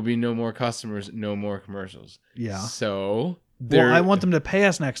 then there will be no more customers, no more commercials. Yeah. So, I want them to pay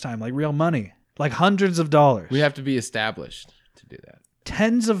us next time, like real money, like hundreds of dollars. We have to be established to do that.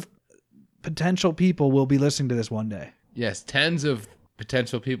 Tens of potential people will be listening to this one day. Yes, tens of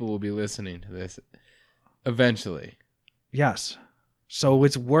potential people will be listening to this eventually. Yes. So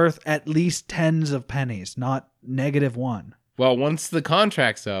it's worth at least tens of pennies, not -1. Well, once the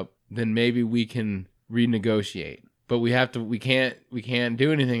contract's up, then maybe we can renegotiate. But we can't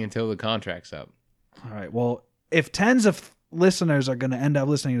do anything until the contract's up. All right. Well, if tens of listeners are going to end up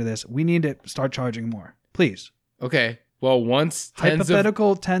listening to this, we need to start charging more. Please. Okay. Well, once tens of listeners.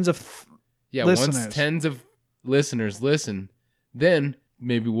 Once tens of listeners listen, then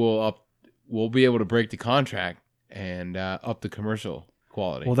maybe we'll be able to break the contract and up the commercial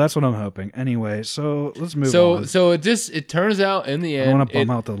quality. Well, that's what I'm hoping. Anyway, so let's move on. So it turns out in the end, I don't want to bum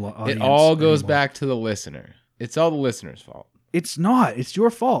out the audience. It all goes anymore. back to the listener. It's all the listener's fault. It's not. It's your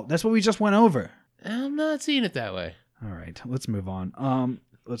fault. That's what we just went over. I'm not seeing it that way. All right, let's move on.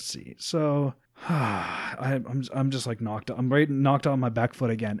 Let's see. So I'm just like knocked on my back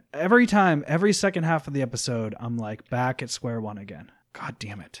foot again. Every second half of the episode, I'm like back at square one again. God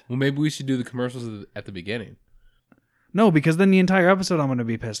damn it. Well, maybe we should do the commercials at the beginning. No, because then the entire episode I'm going to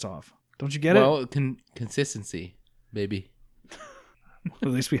be pissed off. Don't you get it? Well, consistency, baby. At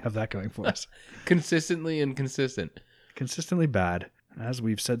least we have that going for us. Consistently inconsistent. Consistently bad, as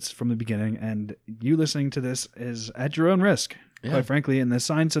we've said from the beginning, and you listening to this is at your own risk, quite frankly, and the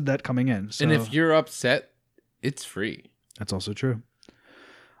sign said that coming in. So and if you're upset, it's free. That's also true.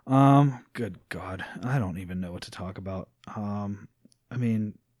 Good God. I don't even know what to talk about. I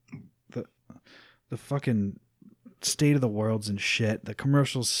mean, the fucking state of the world's and shit. The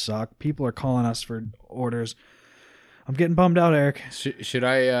commercials suck. People are calling us for orders. I'm getting bummed out, Eric. Should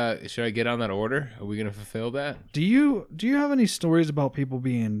I get on that order? Are we gonna fulfill that? Do you have any stories about people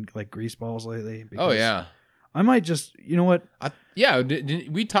being like greaseballs lately? Oh yeah. I might just, you know what?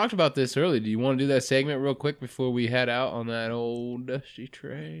 We talked about this earlier. Do you want to do that segment real quick before we head out on that old dusty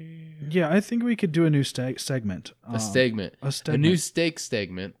trail? Yeah, I think we could do a new segment. A segment. A new steak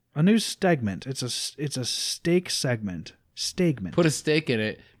segment. A new segment. It's a steak segment. Stegment. Put a steak in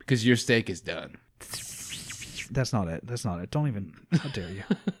it because your steak is done. That's not it. Don't even. How dare you?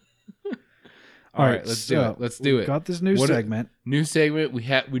 All right, let's do it. Let's do it. Got this new segment. New segment.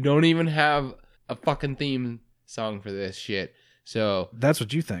 We don't even have a fucking theme song for this shit. So that's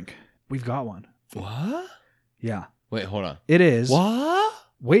what you think. We've got one. What? Yeah. Wait, hold on. It is. What?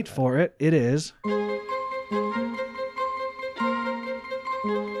 Wait for it. It is.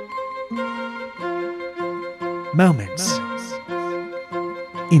 Moments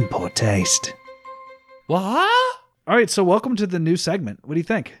in poor taste. What? All right, so welcome to the new segment. What do you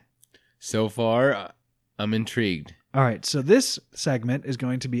think? So far, I'm intrigued. All right, so this segment is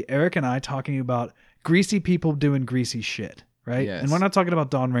going to be Eric and I talking about greasy people doing greasy shit, right? Yes. And we're not talking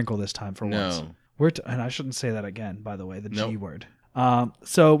about Don Wrinkle this time for once. No. And I shouldn't say that again, by the way, the G word.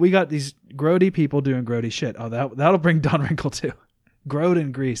 So we got these grody people doing grody shit. Oh, that'll bring Don Wrinkle too. Grode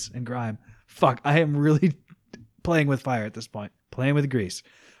and grease and grime. Fuck, I am really playing with fire at this point. Playing with grease.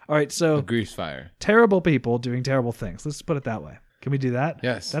 All right, so a grease fire. Terrible people doing terrible things. Let's put it that way. Can we do that?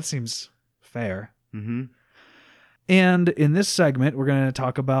 Yes. That seems fair. Mm-hmm. And in this segment, we're going to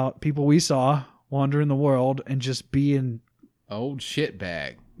talk about people we saw wandering the world and just being old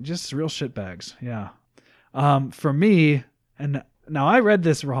shitbag. Just real shitbags. Yeah. For me, and now I read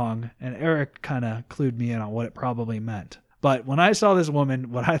this wrong, and Eric kind of clued me in on what it probably meant. But when I saw this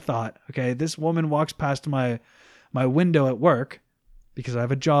woman, what I thought, okay, this woman walks past my window at work because I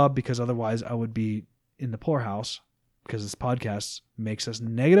have a job, because otherwise I would be in the poorhouse, because this podcast makes us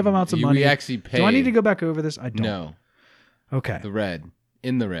negative amounts of money. We actually pay. Do I need to go back over this? I don't. No. Okay. The red.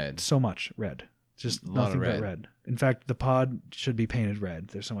 In the red. So much red. Just nothing but red. In fact, the pod should be painted red.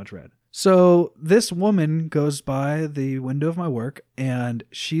 There's so much red. So this woman goes by the window of my work, and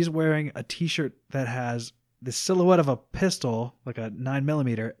she's wearing a t-shirt that has the silhouette of a pistol, like a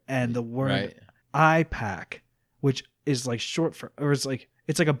 9mm, and the word iPack, which is like short for, or it's like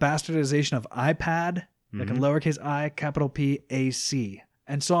a bastardization of iPad, like a lowercase I, capital P, A, C.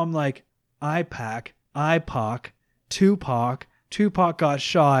 And so I'm like, iPack, IPOC, Tupac got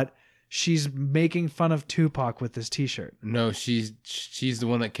shot. She's making fun of Tupac with this t-shirt. No, she's the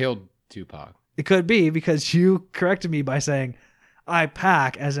one that killed Tupac. It could be, because you corrected me by saying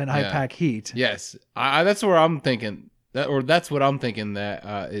iPack as in iPack heat. Yes. That's where I'm thinking that's what I'm thinking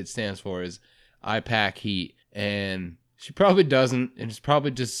that it stands for, is iPack heat. And she probably doesn't, and it's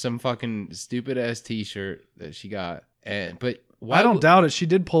probably just some fucking stupid ass t-shirt that she got. But why I don't doubt it. She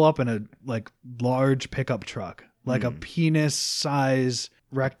did pull up in a like large pickup truck, like a penis size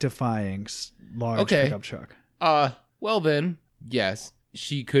rectifying large pickup truck. Well then, yes,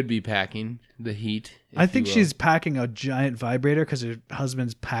 she could be packing the heat. I think she's packing a giant vibrator because her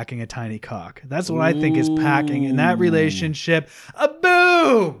husband's packing a tiny cock. That's what I think is packing in that relationship. A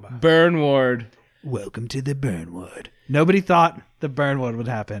boom! Burn ward. Welcome to the burn ward. Nobody thought the burn ward would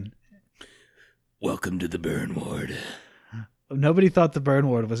happen. Welcome to the burn ward. Nobody thought the burn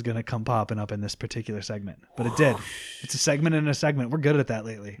ward was going to come popping up in this particular segment, but it did. It's a segment in a segment. We're good at that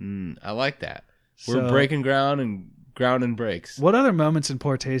lately. I like that. We're breaking ground and breaks. What other moments in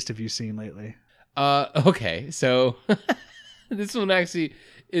poor taste have you seen lately? Okay, so this one actually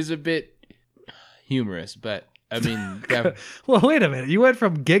is a bit humorous, but I mean... Well, wait a minute. You went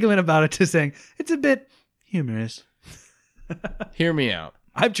from giggling about it to saying, it's a bit humorous. Hear me out.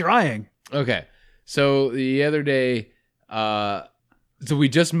 I'm trying. Okay. So the other day, so we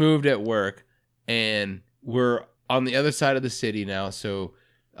just moved at work and we're on the other side of the city now. So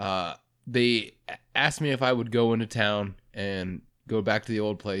they asked me if I would go into town and go back to the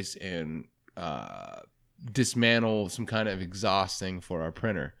old place and dismantle some kind of exhaust thing for our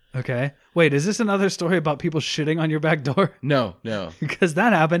printer. Okay. Wait, is this another story about people shitting on your back door? No. Because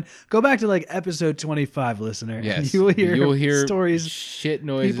that happened. Go back to like episode 25, listener. Yes. You will You'll hear stories, shit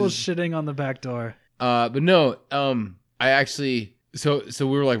noises. people shitting on the back door. But no, I actually, so we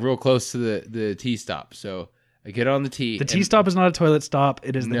were like real close to the T stop. So I get on the T. The T stop is not a toilet stop.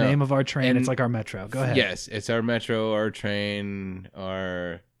 It is the No. name of our train. And- It's like our metro. Go ahead. Yes, it's our metro, our train,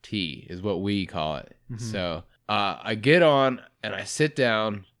 our T is what we call it. Mm-hmm. So I get on and I sit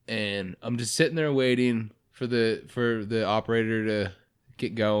down and I'm just sitting there waiting for the operator to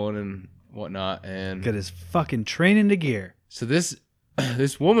get going and whatnot. And Get his fucking train into gear. so this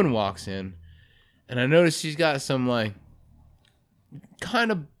woman walks in and I notice she's got some like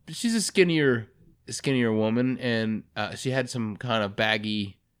she's a skinnier woman and she had some kind of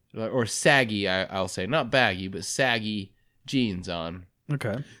baggy or saggy, I'll say, not baggy, but saggy jeans on.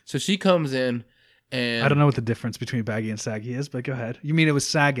 Okay. So she comes in and I don't know what the difference between baggy and saggy is, but go ahead. You mean it was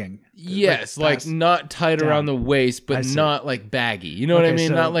sagging? yes, like past- not tight down. around the waist, I but see. not like baggy. You know what I Okay, mean?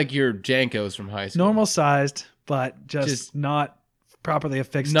 so- Not like your Jankos from high school. Normal sized, but just not properly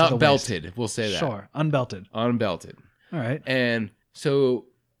affixed to Not the belted, waist. we'll say that. Sure. Unbelted. Unbelted. All right. And so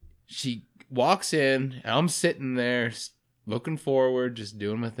she walks in, and I'm sitting there looking forward, just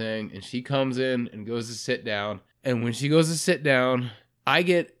doing my thing. And she comes in and goes to sit down. And when she goes to sit down, I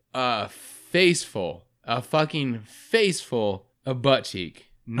get a fucking face full of butt cheek.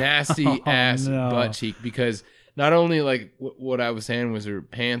 Nasty ass no. butt cheek. Because not only like what I was saying was her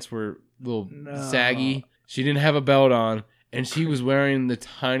pants were a little saggy, she didn't have a belt on, and she was wearing the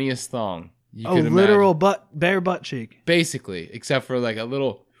tiniest thong. You could imagine. Literal bare butt cheek. Basically, except for like a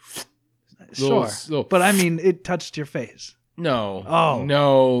little Sure. little- But I mean, it touched your face. no. Oh.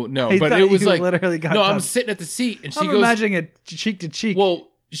 no. I But thought it was you like literally got no. I'm touched. sitting at the seat, and she I'm goes. imagining it cheek to cheek. Well,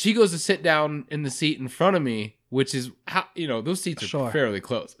 she goes to sit down in the seat in front of me, which is how those seats are Sure. fairly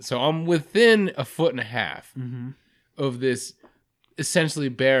close. So I'm within 1.5 feet Mm-hmm. of this essentially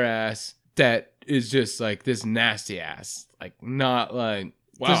bare ass that is just like this nasty ass, like not like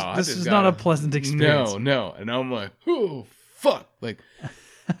wow. This is not a pleasant experience. No, and I'm like, oh fuck, like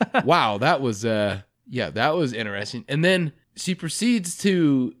wow, that was that was interesting. And then she proceeds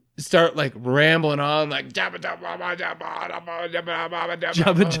to start like rambling on like jabba jabba jabba jabba jabba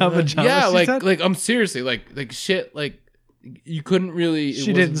Jabba, jabba, jabba, yeah, she like said? like I'm seriously like shit, like you couldn't really. it She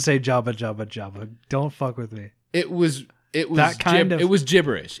wasn't- didn't say jabba, jabba, jabba. Don't fuck with me. It was that kind of- it was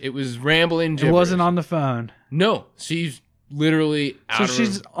gibberish. It was rambling gibberish. It wasn't on the phone. No, she's literally out So of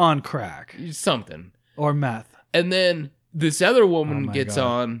she's on crack something. or meth. And then this other woman Oh my gets God.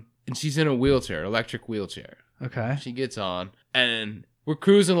 on, and she's in a wheelchair, electric wheelchair. Okay. She gets on, and we're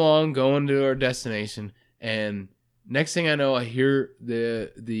cruising along, going to our destination. And next thing I know, I hear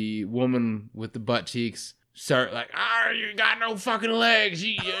the woman with the butt cheeks start like, you got no fucking legs.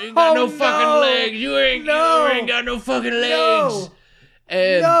 You ain't got no fucking legs. You ain't got no fucking legs.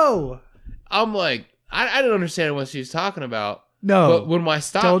 And No. I'm like, I didn't understand what she was talking about. No. But when my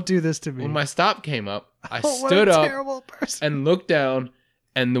stop, Don't do this to me. when my stop came up, I Oh, what stood a up terrible person. and looked down,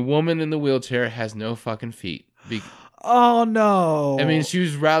 and the woman in the wheelchair has no fucking feet. Oh no. I mean, she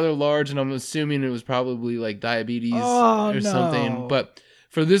was rather large, and I'm assuming it was probably like diabetes Oh, or no. something. But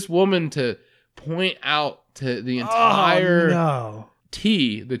for this woman to point out to the entire no.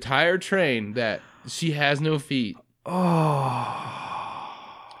 T, the entire train, that she has no feet. Oh.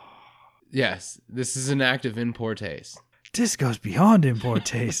 Yes, this is an act of in poor taste. This goes beyond in poor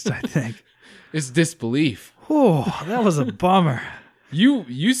taste, I think. It's disbelief. Oh, that was a bummer.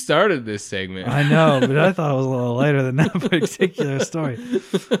 You started this segment. I know, but I thought it was a little later than that particular story.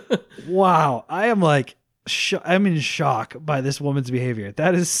 Wow. I am like, I'm in shock by this woman's behavior.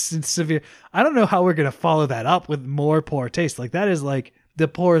 That is severe. I don't know how we're going to follow that up with more poor taste. Like, that is like the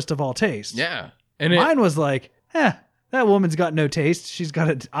poorest of all taste. Yeah. And Mine was like, that woman's got no taste. She's got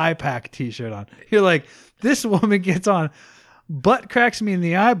an iPack t-shirt on. You're like, this woman gets on, butt cracks me in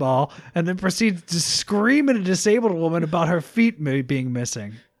the eyeball, and then proceeds to scream at a disabled woman about her feet being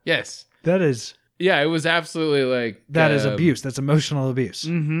missing. yes. That is... Yeah, it was absolutely like... That is abuse. That's emotional abuse.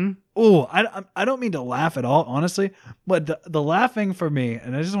 Mm-hmm. Oh, I don't mean to laugh at all, honestly, but the laughing for me,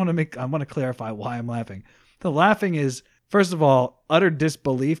 and I want to clarify why I'm laughing. The laughing is, first of all, utter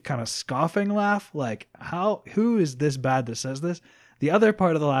disbelief, kind of scoffing laugh. Like, who is this bad that says this? The other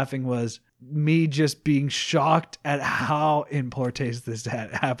part of the laughing was me just being shocked at how in poor taste this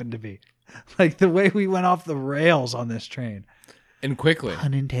happened to be. Like the way we went off the rails on this train. And quickly.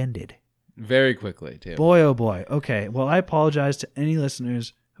 Unintended. Very quickly, too. Boy, oh boy. Okay. Well, I apologize to any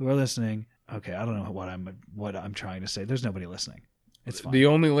listeners who are listening. Okay, I don't know what I'm trying to say. There's nobody listening. It's fine. The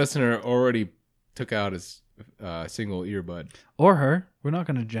only listener already took out his single earbud. Or her. We're not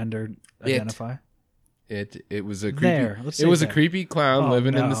going to gender identify. It was a creepy. Let's it was say a creepy clown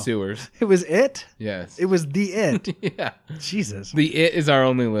living in the sewers. It was it? Yes. It was the it. Yeah. Jesus. The it is our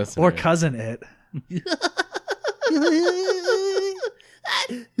only listener. Or cousin it.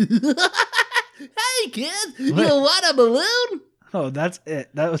 Hey, kids, you want a balloon? Oh, that's it.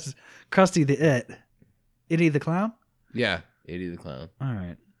 That was Krusty the it. Itty the clown? Yeah, Itty the clown. All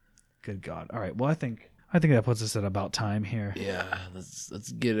right. Good God. All right. Well, I think that puts us at about time here. Yeah, let's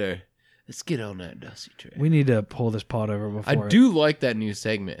get on that dusty train. We need to pull this pod over before. I do like that new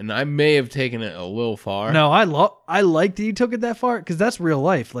segment, and I may have taken it a little far. No, I like that you took it that far because that's real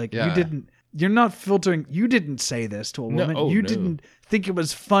life. Like you're not filtering. You didn't say this to a woman. You didn't think it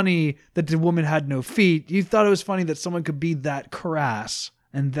was funny that the woman had no feet. You thought it was funny that someone could be that crass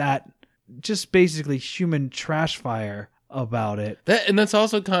and that just basically human trash fire about it. That's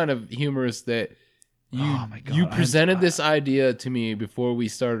also kind of humorous that you presented this idea to me before we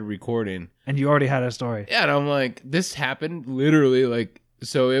started recording. And you already had a story. Yeah, and I'm like, this happened literally like,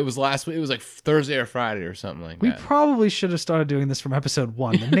 so it was last week. It was like Thursday or Friday or something like that. We probably should have started doing this from episode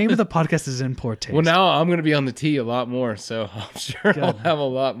 1. The name of the podcast is In Poor Taste. Well, now I'm going to be on the tee a lot more, so I'm sure I'll have a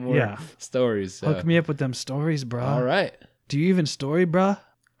lot more stories. So. Hook me up with them stories, bro. All right. Do you even story, bro?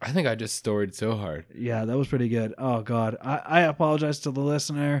 I think I just storied so hard. Yeah, that was pretty good. Oh, God. I apologize to the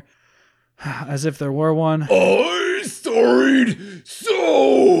listener as if there were one. I storied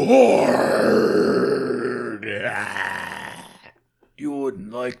so hard. You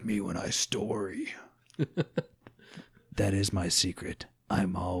wouldn't like me when I story. That is my secret.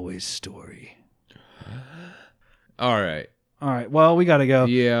 I'm always story. All right. Well, we got to go.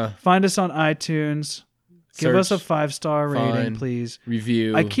 Yeah. Find us on iTunes. Give us a 5-star rating, please.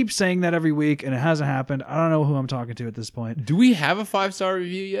 Review. I keep saying that every week, and it hasn't happened. I don't know who I'm talking to at this point. Do we have a 5-star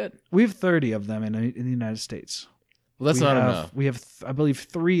review yet? We have 30 of them in the United States. Well, that's not enough. We have, I believe,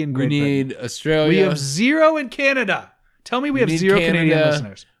 3 in Great Britain. We need Australia. We have 0 in Canada. Tell me we have 0 Canadian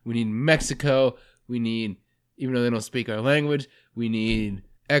listeners. We need Mexico. We need, even though they don't speak our language, we need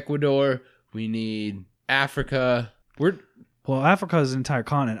Ecuador. We need Africa. Well, Africa is an entire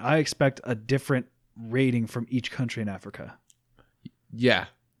continent. I expect a different rating from each country in Africa. Yeah.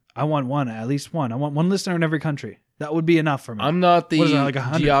 I want one, at least one. I want one listener in every country. That would be enough for me. I'm not the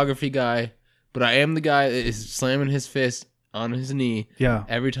geography guy, but I am the guy that is slamming his fist on his knee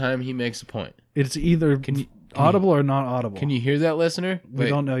every time he makes a point. It's either audible or not audible. Can you hear that, listener? We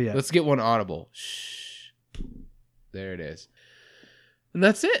don't know yet. Let's get one audible. Shh. There it is. And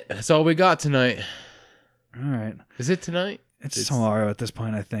that's it. That's all we got tonight. All right. Is it tonight? It's tomorrow at this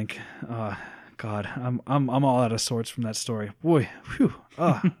point, I think. God, I'm all out of sorts from that story. Boy, whew.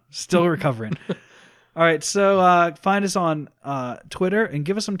 Still recovering. All right, so find us on Twitter and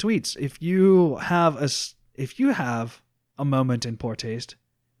give us some tweets if you have a moment in poor taste,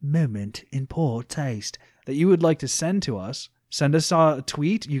 that you would like to send to us. Send us a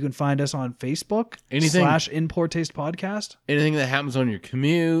tweet. You can find us on Facebook /In Poor Taste Podcast. Anything that happens on your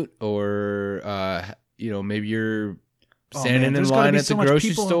commute, or maybe you're standing in line at the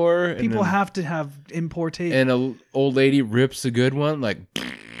grocery store. People have to have in poor taste. And an old lady rips a good one, like.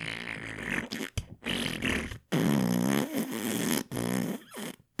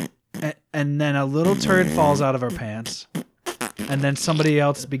 And then a little turd falls out of her pants. And then somebody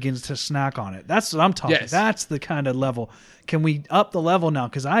else begins to snack on it. That's what I'm talking. Yes. That's the kind of level. Can we up the level now?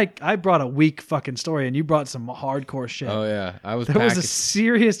 Because I brought a weak fucking story and you brought some hardcore shit. Oh, yeah. There was a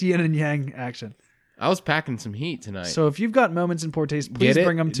serious yin and yang action. I was packing some heat tonight. So if you've got moments in poor taste, please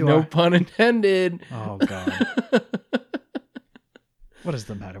bring them to No pun intended. Oh, God. What is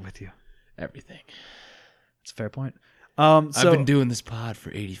the matter with you? Everything. It's a fair point. I've been doing this pod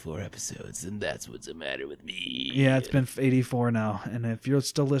for 84 episodes, and that's what's the matter with me. Yeah, it's been 84 now. And if you're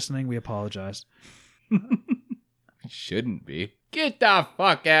still listening, we apologize. Shouldn't be. Get the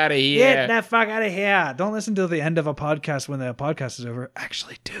fuck out of here. Get the fuck out of here. Don't listen to the end of a podcast when the podcast is over.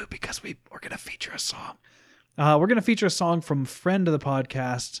 Actually do, because we're going to feature a song. We're going to feature a song from friend of the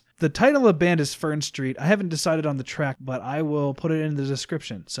podcast. The title of the band is Fern Street. I haven't decided on the track, but I will put it in the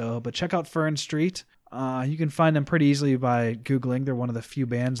description. But check out Fern Street. You can find them pretty easily by Googling. They're one of the few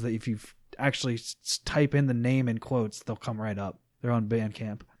bands that if you actually type in the name in quotes, they'll come right up. They're on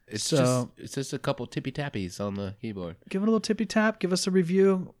Bandcamp. It's So- just a couple tippy tappies on the keyboard. Give it a little tippy tap. Give us a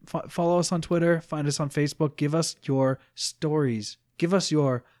review. Follow us on Twitter. Find us on Facebook. Give us your stories. Give us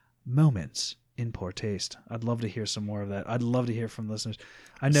your moments in poor taste. I'd love to hear some more of that. I'd love to hear from listeners.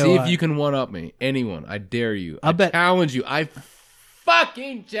 I know. See if you can one up me. Anyone. I dare you. I bet- challenge you. I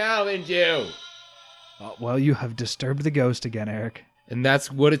fucking challenge you. Well, you have disturbed the ghost again, Eric. And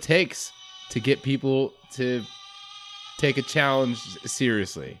that's what it takes to get people to take a challenge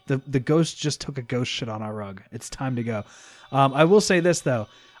seriously. The ghost just took a ghost shit on our rug. It's time to go. I will say this, though.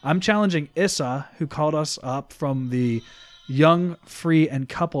 I'm challenging Issa, who called us up from the Young, Free, and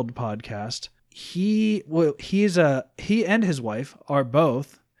Coupled podcast. He and his wife are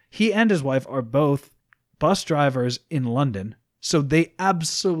both bus drivers in London. So they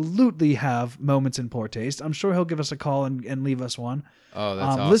absolutely have moments in poor taste. I'm sure he'll give us a call and leave us one. Oh, that's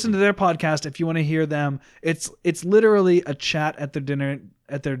awesome. Listen to their podcast if you want to hear them. It's literally a chat at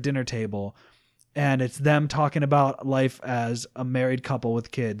their dinner table, and it's them talking about life as a married couple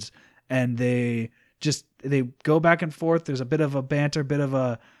with kids, and they go back and forth. There's a bit of a banter, bit of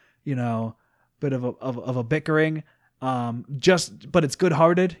a bickering, but it's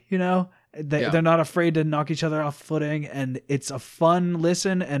good-hearted, They're not afraid to knock each other off footing, and it's a fun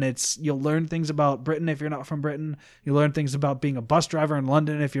listen, and you'll learn things about Britain if you're not from Britain. You'll learn things about being a bus driver in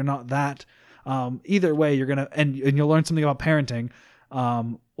London if you're not that. Either way, you're gonna and you'll learn something about parenting,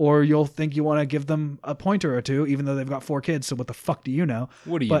 or you'll think you want to give them a pointer or two, even though they've got 4 kids. So what the fuck do you know?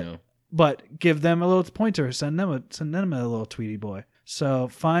 What do you know? But give them a little pointer. Send them a little Tweety boy. So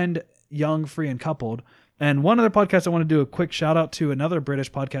find Young, Free, and Coupled. And one other podcast I want to do a quick shout out to, another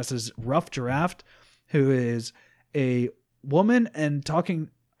British podcast, is Rough Draft, who is a woman talking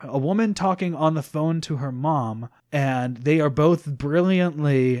on the phone to her mom, and they are both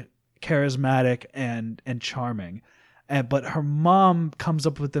brilliantly charismatic and charming. But her mom comes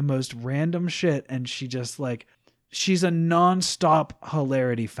up with the most random shit, and she's a nonstop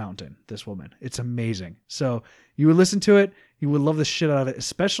hilarity fountain, this woman. It's amazing. So you would listen to it, you would love the shit out of it,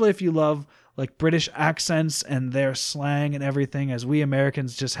 especially if you love like British accents and their slang and everything, as we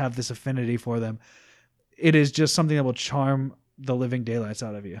Americans just have this affinity for them. It is just something that will charm the living daylights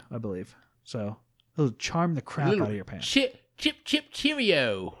out of you, I believe. So it'll charm the crap out of your pants. Chip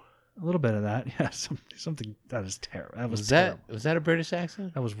cheerio. A little bit of that. Yeah, something that is terrible. Was that a British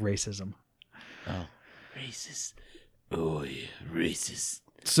accent? That was racism. Oh. Racist. Oh, yeah, racist.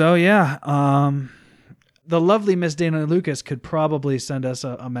 So yeah, the lovely Miss Dana Lucas could probably send us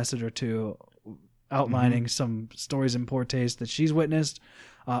a message or two outlining some stories in poor taste that she's witnessed,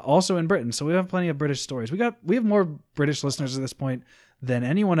 also in Britain. So we have plenty of British stories. We have more British listeners at this point than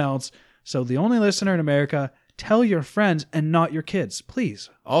anyone else. So the only listener in America, tell your friends and not your kids, please.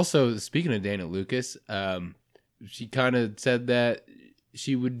 Also, speaking of Dana Lucas, she kind of said that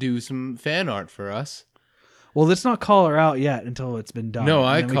she would do some fan art for us. Well, let's not call her out yet until it's been done. No,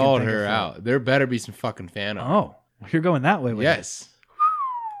 I called her out. There better be some fucking fan art. Oh, you're going that way with yes.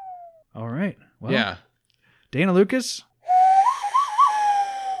 it. All right. Well, yeah. Dana Lucas.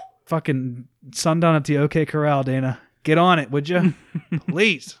 Fucking sundown at the OK Corral, Dana. Get on it, would you?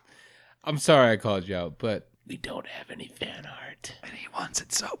 Please. I'm sorry I called you out, but we don't have any fan art. And he wants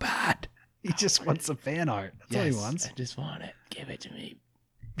it so bad. He just wants some fan art. That's all he wants. I just want it. Give it to me.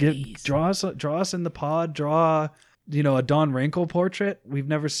 Draw us in the pod. Draw, a Don Wrinkle portrait. We've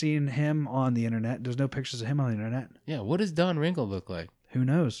never seen him on the internet. There's no pictures of him on the internet. Yeah, what does Don Wrinkle look like? Who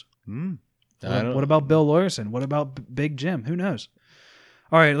knows? What about Bill Lawyerson? What about Big Jim? Who knows?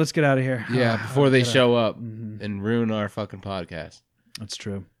 All right, let's get out of here. Yeah, before they show up and ruin our fucking podcast. That's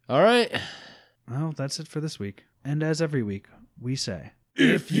true. All right. Well, that's it for this week. And as every week, we say,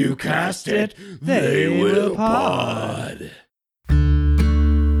 if you cast it, they will pod.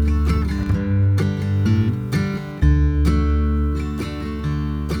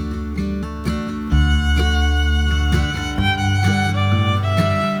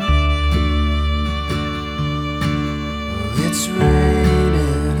 It's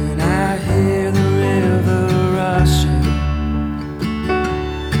raining and I hear the river rushing.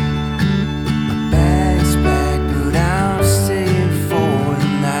 My bag's packed, but I'm staying for the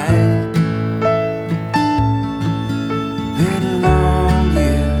night. Been a long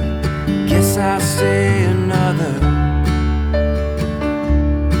year, guess I'll stay another.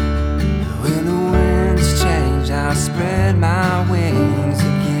 When the winds change, I'll spread my wings again.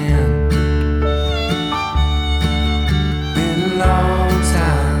 Long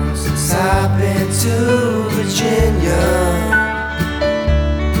time since I've been to Virginia.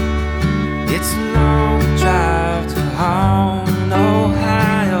 It's a long drive to Holland,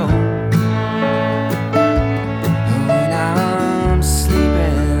 Ohio. When I'm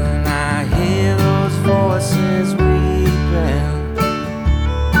sleeping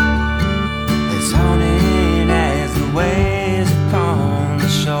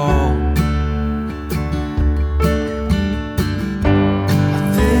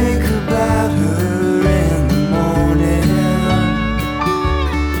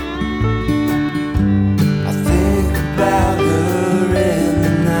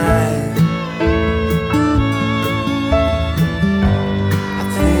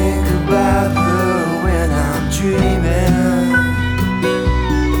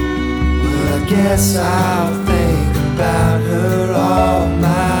guess I'll think about her all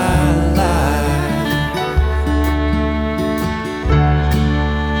my life.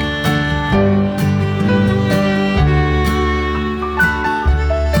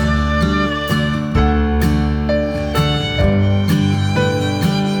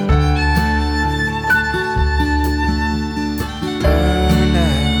 Burned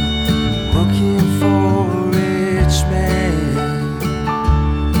out, working for a rich man.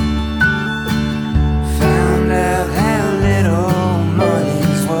 Found out how little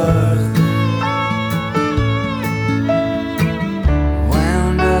money's worth.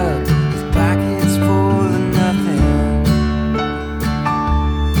 Wound up with pockets full of nothing.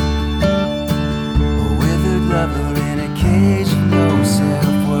 A withered lover in a cage of no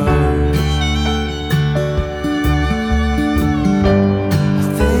self-worth. I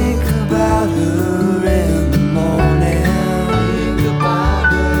think about her in the morning. Think about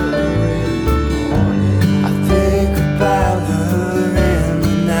her in the morning. I think about her in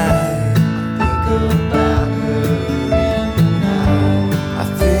the night. Think about her in the night. I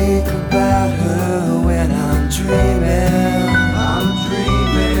think about her when I'm dreaming. I'm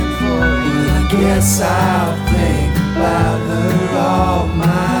dreaming for you. I guess I'll think about her all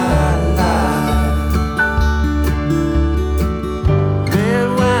my life. Red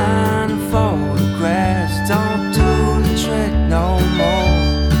wine and photographs don't do the trick no more.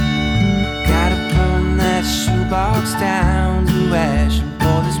 Gotta burn that shoebox down to ash and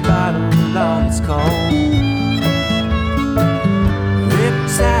pour this bottle along its cold.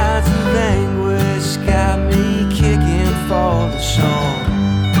 Riptides of anguish got me kicking for the shore.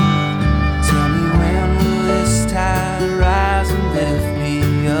 Tell me when will this tide rise and lift me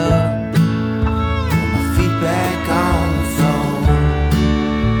up? Put my feet back on the floor.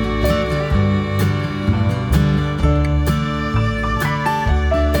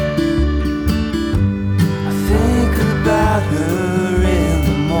 I think about her in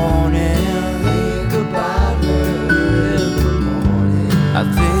the morning. Think about her in the morning. I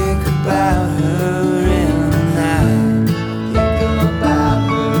think about her in the night. Think about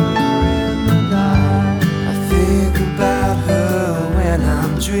her in the night. I think about her when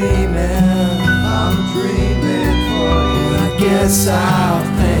I'm dreaming. I'm dreaming for you. I guess I'll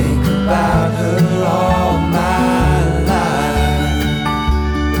think about her all my life.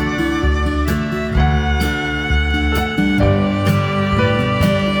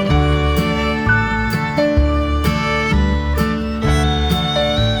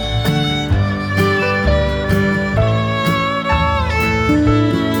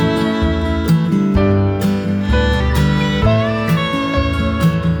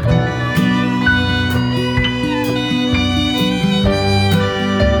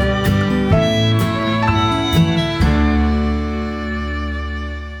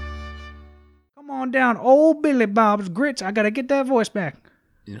 Come on down, old Billy Bob's Grits. I gotta get that voice back.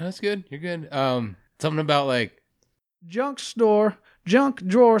 You know, that's good. You're good. Something about like, Junk store, junk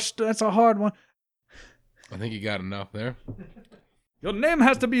drawer. That's a hard one. I think you got enough there. Your name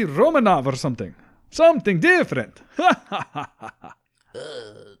has to be Romanov or something. Something different.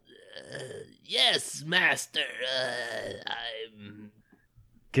 Yes, master. I'm.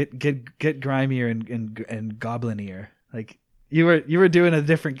 Get grimier and goblinier. Like you were doing a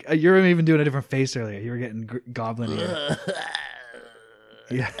different. You were even doing a different face earlier. You were getting goblinier.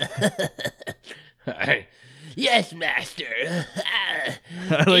 Yeah. Yes, master. I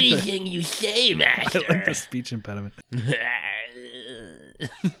like Anything you say, master. I like the speech impediment.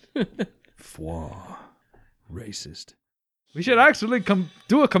 Fwa. Racist. We should actually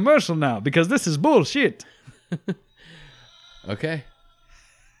do a commercial now because this is bullshit. Okay.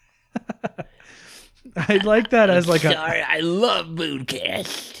 I'd like that as like Sorry, I love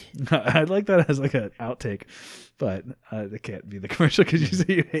Bootcast. I'd like that as like an outtake, but it can't be the commercial because you say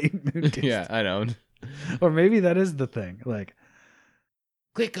you hate Mooncast. Yeah, I know. Or maybe that is the thing. Like,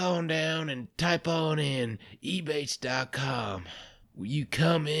 Click on down and type on in ebates.com. You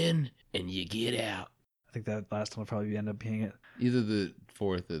come in and you get out. I think that last one will probably end up being it. Either the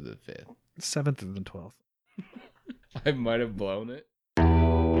 4th or the 5th. 7th and the 12th. I might have blown it.